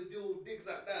Edinburgh? Because I don't want to deal with things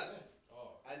like that. Yeah.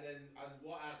 Oh. And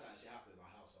what has actually happened in my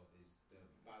household is the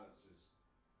balance has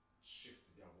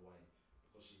shifted the other way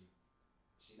because she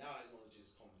now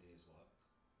acknowledges comedy as work,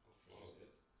 which is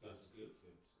good. So That's good. Good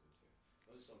thing.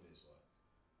 Acknowledges comedy as work.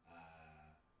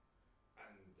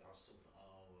 And I was talking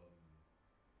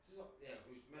she's like, yeah,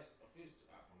 we messed. I finished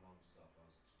at my mum's stuff. I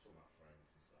was talking about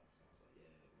friends and stuff. And I was like, yeah,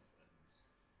 my friends.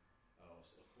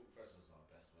 So the first one was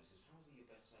like best mate. She goes, how's he your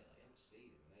best mate? Like, you haven't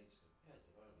seen him in ages. Yeah, it's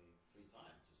only free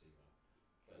time to see my friends.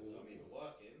 So I'm either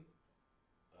working,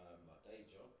 like day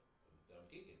job, or I'm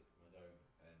gigging. I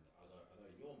know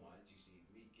in your mind you see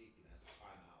me gigging as a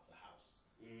time out of the house.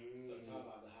 So time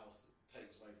out of the house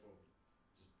takes away from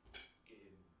just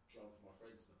getting drunk with my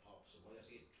friends in the pub. So why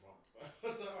actually get drunk?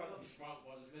 So I'm not drunk, but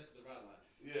I'm just messing around like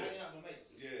hanging out with my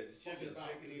mates. Yeah, just Talking about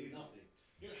taking it doing easy. nothing.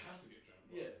 You don't have to get drunk.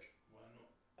 Bro. Yeah. Why not?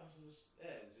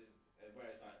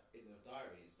 Whereas like in the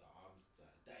diaries, like, I'm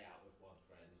like, a day out with one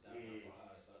friend, it's day out for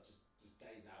her, it's like just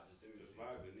days out, just doing Just things.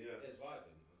 vibing, yeah. It's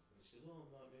vibing. And she goes,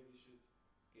 like maybe you should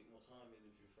get more time in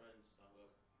with your friends. And I'm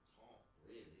like, can't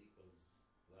really, because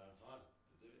I don't have time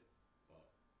to do it.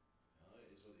 But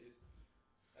it is what it is.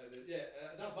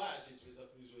 And that's my attitude to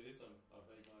it. It is what it is. I've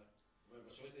made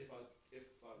my choice. If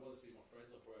I want to see my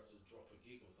friends, I'll probably have to drop a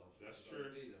gig or something. That's to go and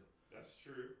true. see them. That's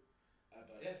true.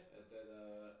 But yeah,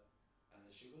 and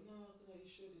then she go, no, you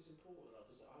should. It's important.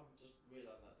 Because I'm just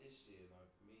realising that this year,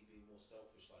 me being more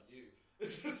selfish like you.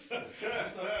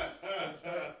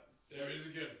 There it is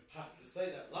again. Have to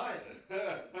say that line.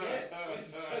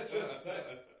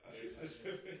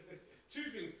 Two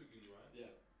things quickly, right?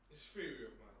 Yeah. It's theory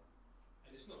of mine,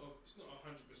 and it's not 100%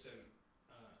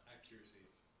 accuracy,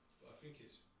 but I think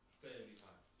it's fairly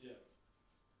high. Yeah.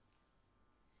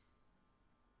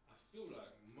 I feel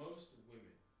like most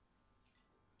women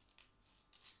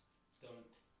don't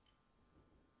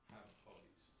have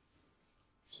hobbies.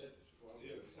 We've said this before.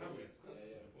 Yeah, Have we?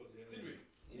 Did we?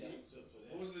 Yeah.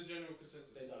 What was the general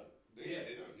consensus? They don't.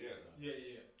 They don't, yeah.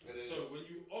 Yeah. And then So when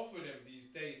you offer them these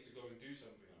days to go and do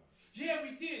something, yeah,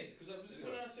 we did. Because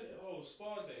when I said,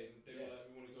 spa day, they were like,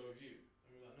 we want to go with you. And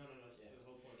we're like, no, that's the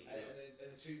whole point. And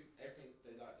everything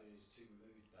they like doing is too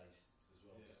mood based as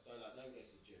well. Yeah. So like, no one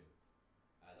goes to the gym,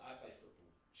 and I play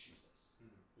football Tuesdays.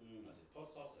 I do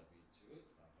podcasts every 2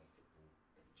 weeks, and I play football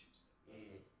every Tuesday. That's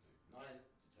it. Do 9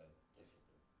 to 10 play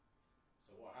football.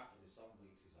 So what happened is some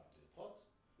weeks is I do the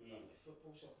pods, I play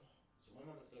football. So when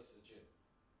I'm going to go to the gym,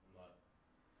 I'm like,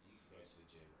 you can go to the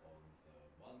gym on the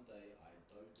Monday. I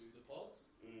don't do the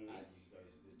pods, and you can go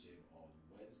to the gym on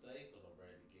Wednesday because I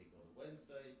rarely gig on a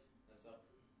Wednesday and stuff.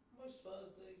 Most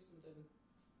Thursdays, and then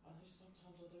I know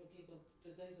sometimes I don't gig on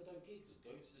the days I don't gig. Just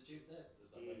go to the gym then.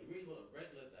 It's like, if you really want a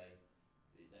regular day,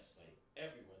 let's say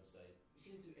every Wednesday, you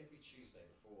can do every Tuesday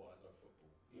before I go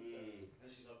football. And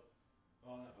she's like,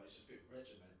 oh no, but it's just a bit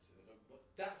regimented. I go, but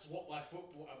that's what my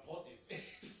football and pod is.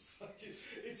 It's just like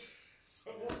it's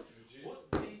so what do you what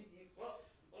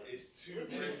It's too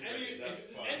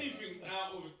If anything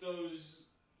out of those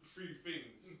three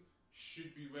things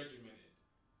should be regimented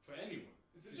for anyone.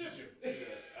 it's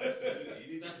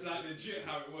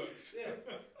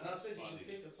said you should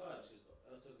funny. pick a time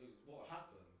because what will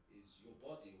happen is your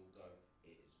body will go.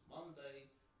 It is Monday,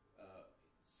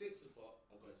 6 o'clock.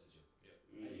 I'm going to the gym,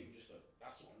 and you just go.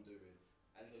 That's what I'm doing.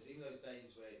 And he goes, even those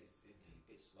days where it's a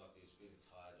bit sluggish, feeling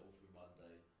tired all through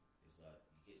Monday, it's like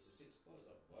he gets to 6 o'clock. It's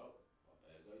like, well, I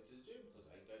better go to the gym because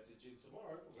I ain't going to the gym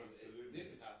tomorrow because this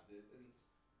is happening, and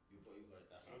your body will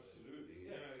go. That's what I'm doing. Absolutely,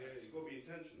 yeah. You've got to be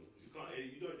intentional.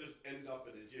 You don't just end up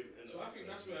in the gym. So I think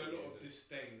that's where a lot of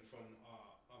disdain from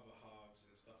our other halves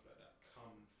and stuff like that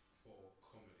come for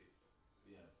comedy.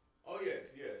 Yeah. Oh yeah.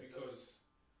 Because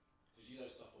you don't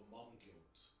suffer mum guilt.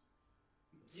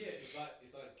 Yeah. It's like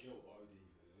guilt, but only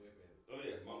women. Oh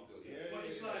yeah, mum guilt. Yeah. But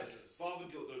it's like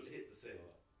father guilt don't hit the same.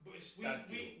 But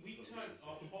we turn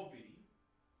a hobby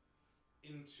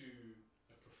into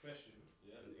a profession.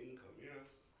 Yeah. An income. Yeah.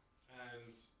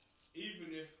 And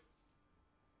even if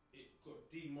it got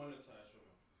demonetized from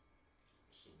us,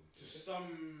 to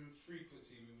some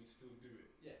frequency we would still do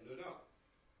it. Yeah. No doubt.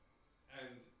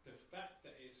 And the fact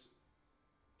that it's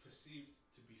perceived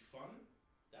to be fun,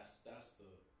 that's the.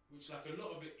 which like a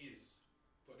lot of it is,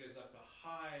 but there's like a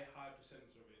high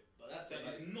percentage of it But that's that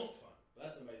is not fun. But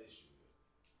that's the main issue with it.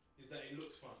 Is that it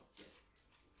looks fun, Yeah.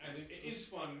 and it is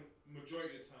fun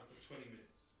majority of the time for 20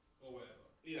 minutes or whatever.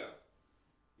 Yeah.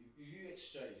 If you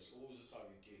exchange all the time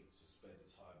you gig to spend the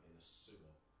time in a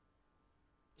sewer,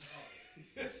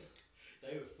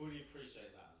 they would fully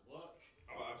appreciate that as work.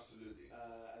 Oh, absolutely.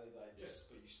 And they're like, Yes.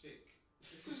 but you stick.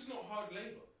 It's because it's not hard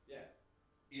labour. Yeah.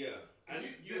 Yeah. And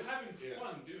you're having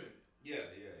fun doing it. Yeah.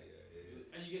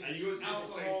 And you get And to you go use to different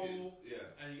alcohol, places.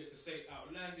 Yeah. and you get to say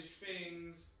outlandish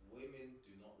things. Women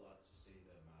do not like to see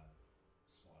their man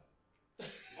smile.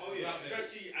 Oh yeah, Right there.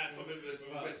 especially at something that's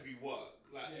meant to be work.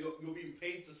 Like Yeah. you're being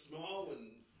paid to smile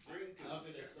and drink. I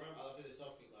think check there's around.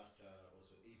 something like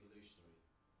also evolutionary,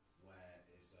 where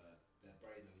it's their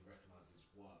brain only recognises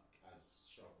work as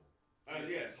struggle.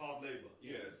 Yeah, it's hard labour.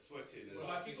 Yeah, it's sweating. So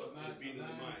and like you've got being in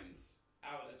the mines.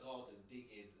 out in the garden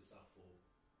digging and stuff for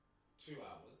 2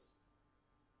 hours.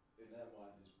 In their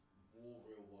mind, is more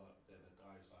real work than a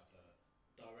guy who's like a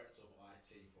director of IT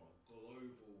for a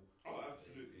global. Oh, company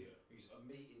absolutely. Who's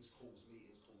meetings, calls.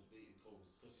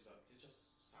 Because he's like, you're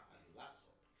just sat at your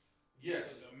laptop. Yeah.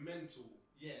 It's a mental.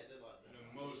 Yeah, they're like, An "Yeah,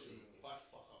 emotional." If I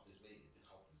fuck up this meeting, the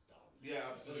company's done.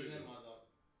 Yeah, So in absolutely. their mind, like,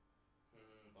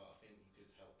 but I think you could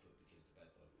help put the kids to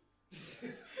bed though.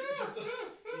 He's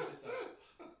just like,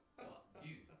 but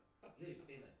you live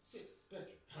in a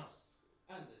 6-bedroom house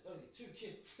and there's only 2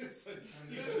 kids. So And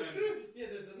there's a nanny.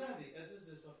 yeah, there's a nanny. And this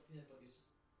is like, yeah, but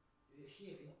you're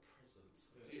here, you're not present.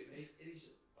 Yeah. It's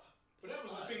just, But that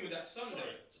was the thing with that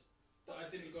Sunday that I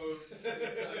didn't go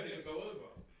over.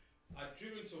 I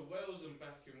drew into Wales and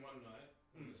back in one night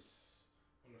on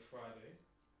a Friday,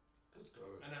 Good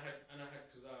going. and I had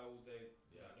Kazaa all day.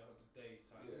 Yeah. The day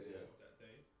time Yeah. of that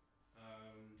day.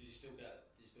 did you still get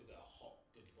a hot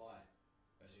goodbye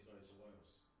as you go to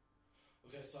Wales?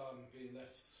 Okay, so I'm being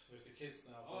left with the kids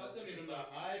now. Oh, I don't even know.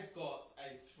 I've got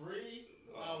a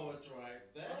 3-hour drive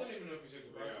there. I don't even know if we said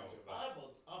goodbye to each other.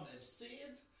 I'm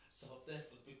MCing, so I'm there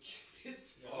for the big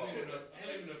kids. Yeah, I don't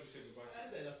even know if we said goodbye to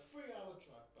And each other. then a 3-hour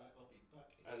drive back. I'll be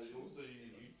back. And also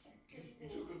you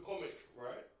took a comic,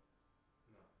 right?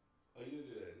 No. Oh, you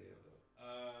didn't do any of that.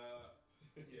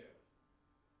 Yeah.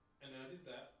 And then I did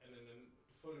that, and then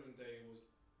the following day was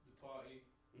the party,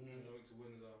 and I went to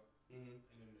Windsor, and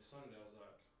then the Sunday I was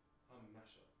like, I'm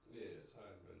mashed up. Yeah,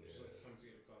 time man. She's like, come to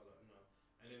get the car. I was like, no.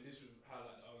 And then this was how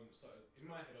like the argument started. In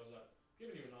my head, I was like,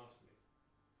 you haven't even asked me.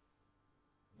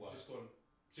 What? Just gone,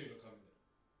 so you're not coming there.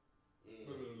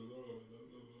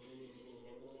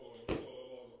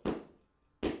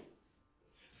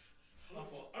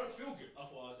 I don't feel good. I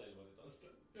thought I was anyone that does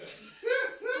that. Yeah.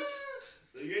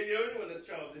 So you ain't the only one that's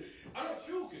childish. I don't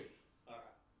feel good.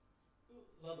 Alright.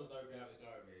 Sometimes don't be having a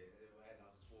go at me. In my head, I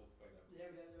was just walking away.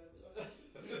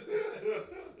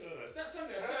 That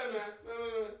Sunday,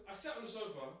 I sat on the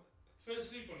sofa, fell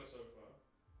asleep on the sofa,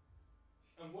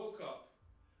 and woke up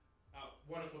at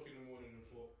 1 o'clock in the morning and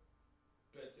thought,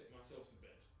 better take myself to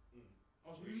bed.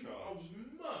 I was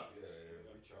mad. Yeah,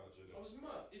 recharging. I was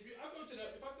mad. If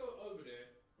I go over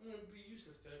there, I'm gonna be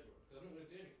useless to everyone because I'm not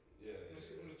gonna do anything. Yeah, I'm gonna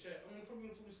sit on the chair. I'm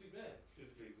probably gonna fall asleep there.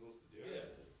 Physically exhausted, Yeah.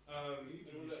 You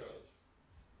and all that recharge.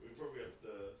 We probably have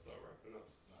to start wrapping up.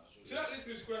 So that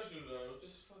listener's question though,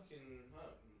 just fucking.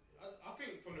 I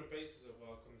think from the basis of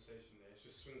our conversation there, it's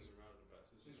just swings and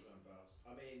roundabouts. It's just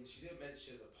I mean, she didn't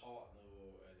mention a partner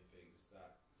or anything. Is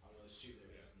that I'm going to assume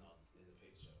there is none in the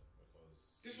picture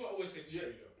because this is what I always say to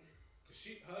you though, because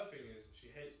her thing is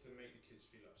she hates to make the kids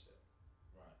feel upset.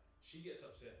 right, She gets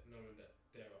upset knowing that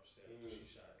they're upset because she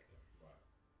shouted at them. right.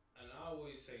 And I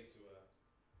always say to her,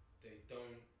 they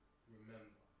don't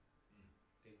remember. Mm.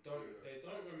 They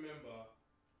don't remember,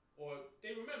 or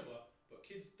they remember, but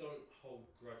kids don't hold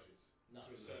grudges No.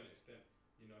 to a certain extent.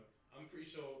 You know, I'm pretty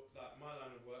sure like my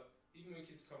line of work, even when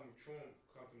kids come from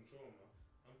trauma,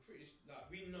 I'm pretty like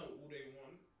we know all they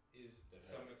want is Their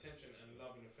some parent. attention and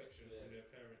love and affection Yeah. from their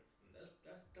parent. Mm.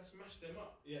 That's mashed them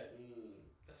up. Yeah.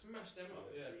 That's mashed them up.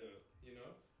 Yeah. You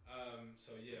know.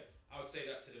 So yeah, I would say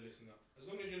that to the listener. As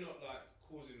long as you're not like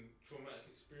causing traumatic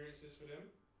experiences for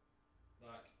them,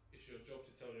 like it's your job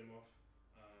to tell them off.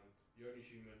 You're only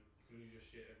human. You can lose your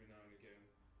shit every now and again,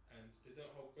 and they don't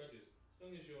hold grudges. As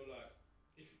long as you're like,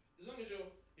 if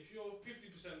you're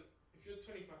 50%, if you're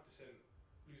 25%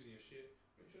 losing your shit,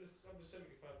 make sure the other 75%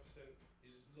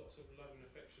 is lots of love and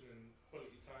affection and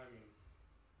quality time, and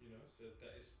you know, so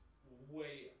that it's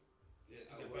way in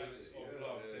the balance of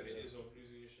love than it is of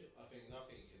losing your shit. I think another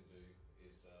thing you can do is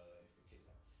if the kids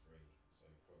are free, so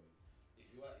probably if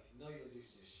you know you're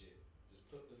losing your shit, just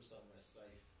put them somewhere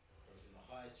safe, whether it's in a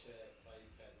high chair,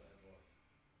 playpen, whatever.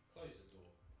 Close the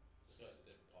door. Just go to a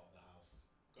different part of the house.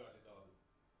 Go in the garden.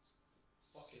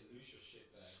 Fucking lose your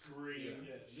shit there. Scream,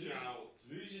 Yeah. shout.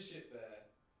 Lose your shit there,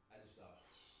 and just like,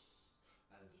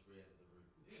 and then just re-enter the room.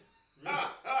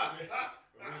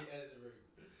 Re-enter the room.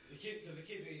 Because the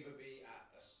kids will either be at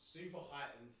a super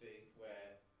heightened thing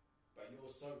but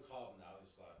you're so calm now,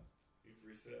 it's like You've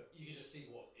reset. you can just see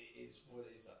what it is. What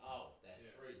it is like. Oh, they're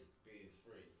free, being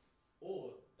free,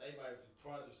 or they might have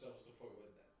cried themselves to the point where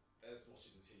they're just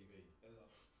watching the TV and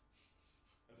like,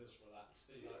 and just relaxed.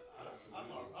 Like, I can't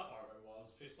remember why I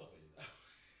was pissed off at you.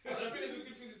 And I think it's a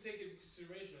good thing to take into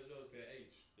consideration as well as their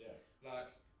age. Yeah.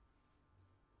 Like,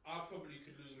 I probably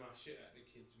could lose my shit at the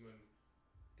kids when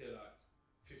they're like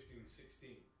 15,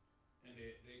 16, and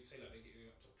they say like they're getting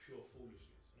up to pure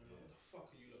foolishness. And I'm like, what the fuck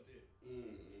are you lot doing?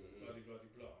 Bloody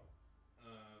blah.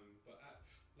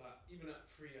 But even at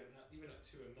 3 and even at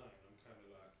 2 and 9, I'm kind of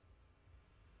like,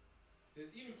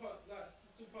 there's even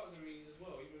still parts of me as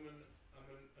well. Even when I'm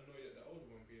annoyed at the older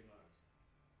one, being like,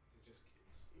 they're just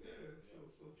kids. Yeah,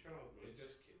 it's still child, man. They're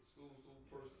just kids. Still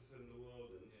processing the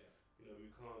world, and Yeah. you know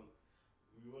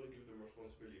we want to give them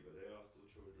responsibility, but they are still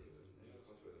children, and you can't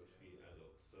expect them to be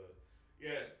adults. So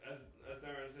yeah, as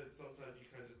Darren said, sometimes you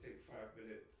can just take 5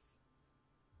 minutes,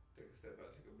 take a step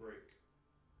back, take a break,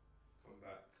 come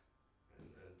back, and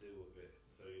deal with it.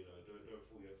 So you know, don't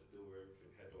feel you have to deal with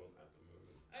everything head on at the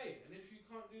moment. Hey, and if you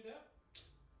can't do that,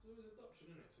 there's always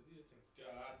adoption, innit? So do your thing.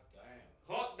 God damn.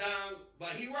 Hot down,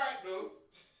 but he right though.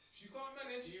 If you can't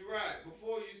manage, You right.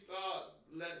 Before you start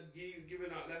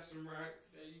giving out lefts and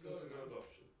rights, there you go. consider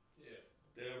adoption. Yeah.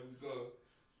 There we go.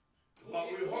 But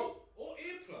we hope. Or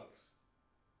earplugs.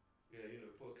 Yeah, you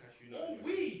know, put a cashew nut. Or in your-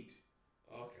 weed.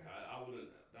 Okay, I wouldn't.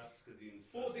 That's because he.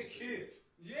 For the kids.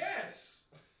 Yes.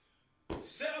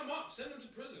 Set them up. Send them to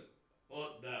prison.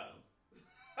 Hot damn.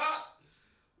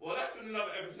 Well, that's been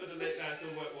another episode of Late Nights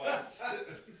and Wet Ones.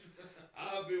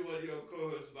 I've been one of your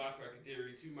co-hosts, Mark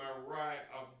Rakadiri. To my right,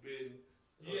 I've been.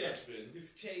 Yes. Been.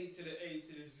 It's K to the A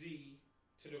to the Z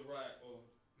to the right of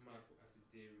Michael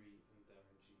Akadiri and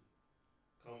Darren G.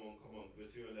 Come on. We're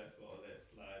to your left, but I'll let it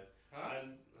slide. Huh?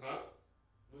 And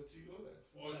we're to your left.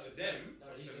 Or to them.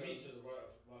 No, or he's to to me. the right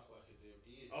of Michael Akadiri.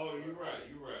 He is to Oh, the you're right. right.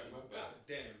 You're right. My bad. God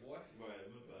damn, boy. Right,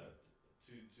 my bad.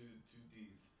 Two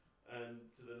D's. And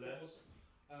to the left.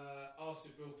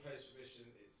 Arsenal Bill pays permission.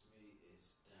 It's me.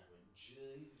 It's Darren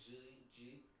G.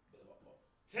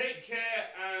 Take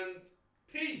care and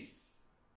peace.